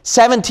stake.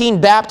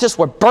 17 Baptists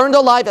were burned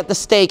alive at the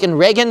stake in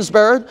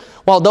Regensburg,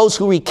 while those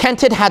who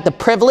recanted had the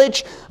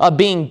privilege of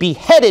being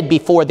beheaded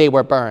before they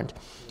were burned.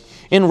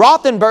 In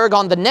Rothenburg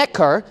on the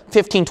Neckar,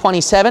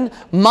 1527,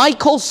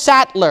 Michael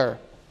Sattler,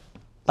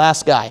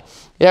 last guy.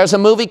 There's a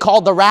movie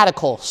called The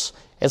Radicals.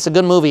 It's a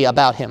good movie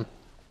about him.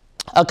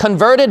 A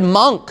converted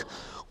monk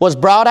was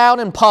brought out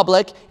in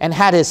public and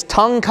had his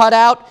tongue cut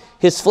out,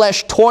 his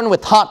flesh torn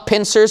with hot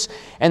pincers,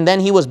 and then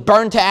he was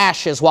burned to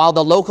ashes while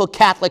the local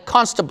Catholic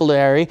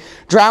constabulary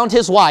drowned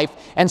his wife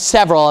and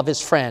several of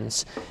his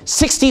friends.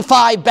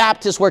 65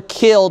 Baptists were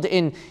killed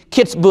in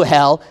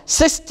Kitzbühel,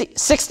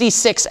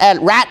 66 at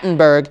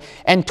Rattenberg,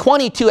 and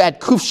 22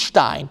 at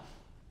Kufstein.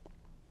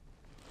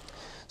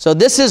 So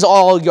this is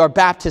all your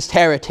Baptist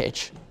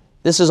heritage.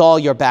 This is all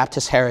your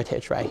Baptist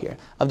heritage right here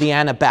of the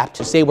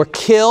Anabaptists. They were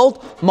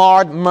killed,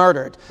 marred,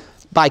 murdered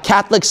by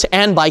Catholics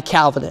and by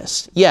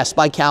Calvinists. Yes,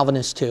 by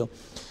Calvinists too.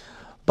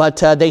 But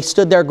they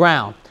stood their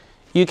ground.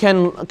 You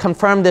can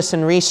confirm this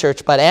in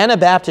research, but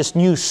Anabaptists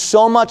knew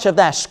so much of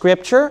that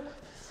scripture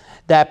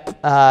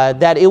that,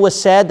 that it was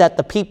said that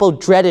the people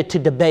dreaded to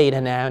debate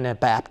an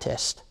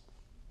Anabaptist.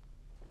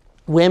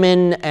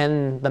 Women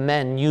and the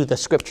men knew the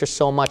scripture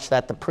so much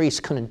that the priests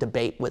couldn't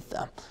debate with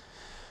them.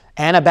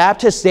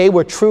 Anabaptists, they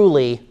were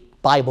truly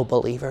Bible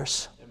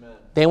believers. Amen.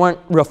 They weren't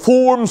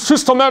Reformed,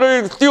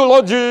 systematic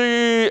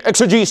theology,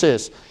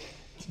 exegesis.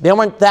 They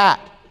weren't that.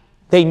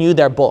 They knew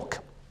their book.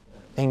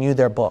 They knew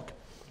their book.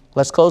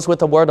 Let's close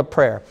with a word of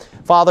prayer.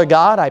 Father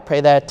God, I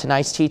pray that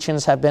tonight's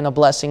teachings have been a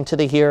blessing to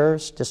the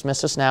hearers.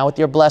 Dismiss us now with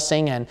your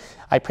blessing, and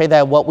I pray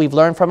that what we've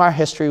learned from our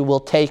history we'll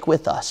take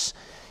with us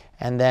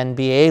and then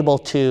be able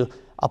to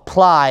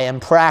apply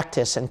and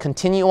practice and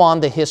continue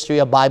on the history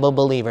of Bible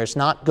believers,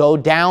 not go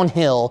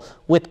downhill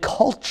with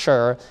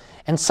culture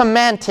and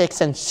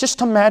semantics and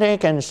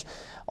systematic and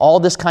all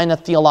this kind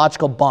of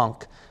theological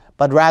bunk,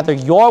 but rather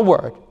your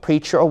word,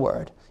 preach your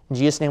word. In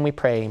Jesus' name we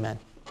pray, amen.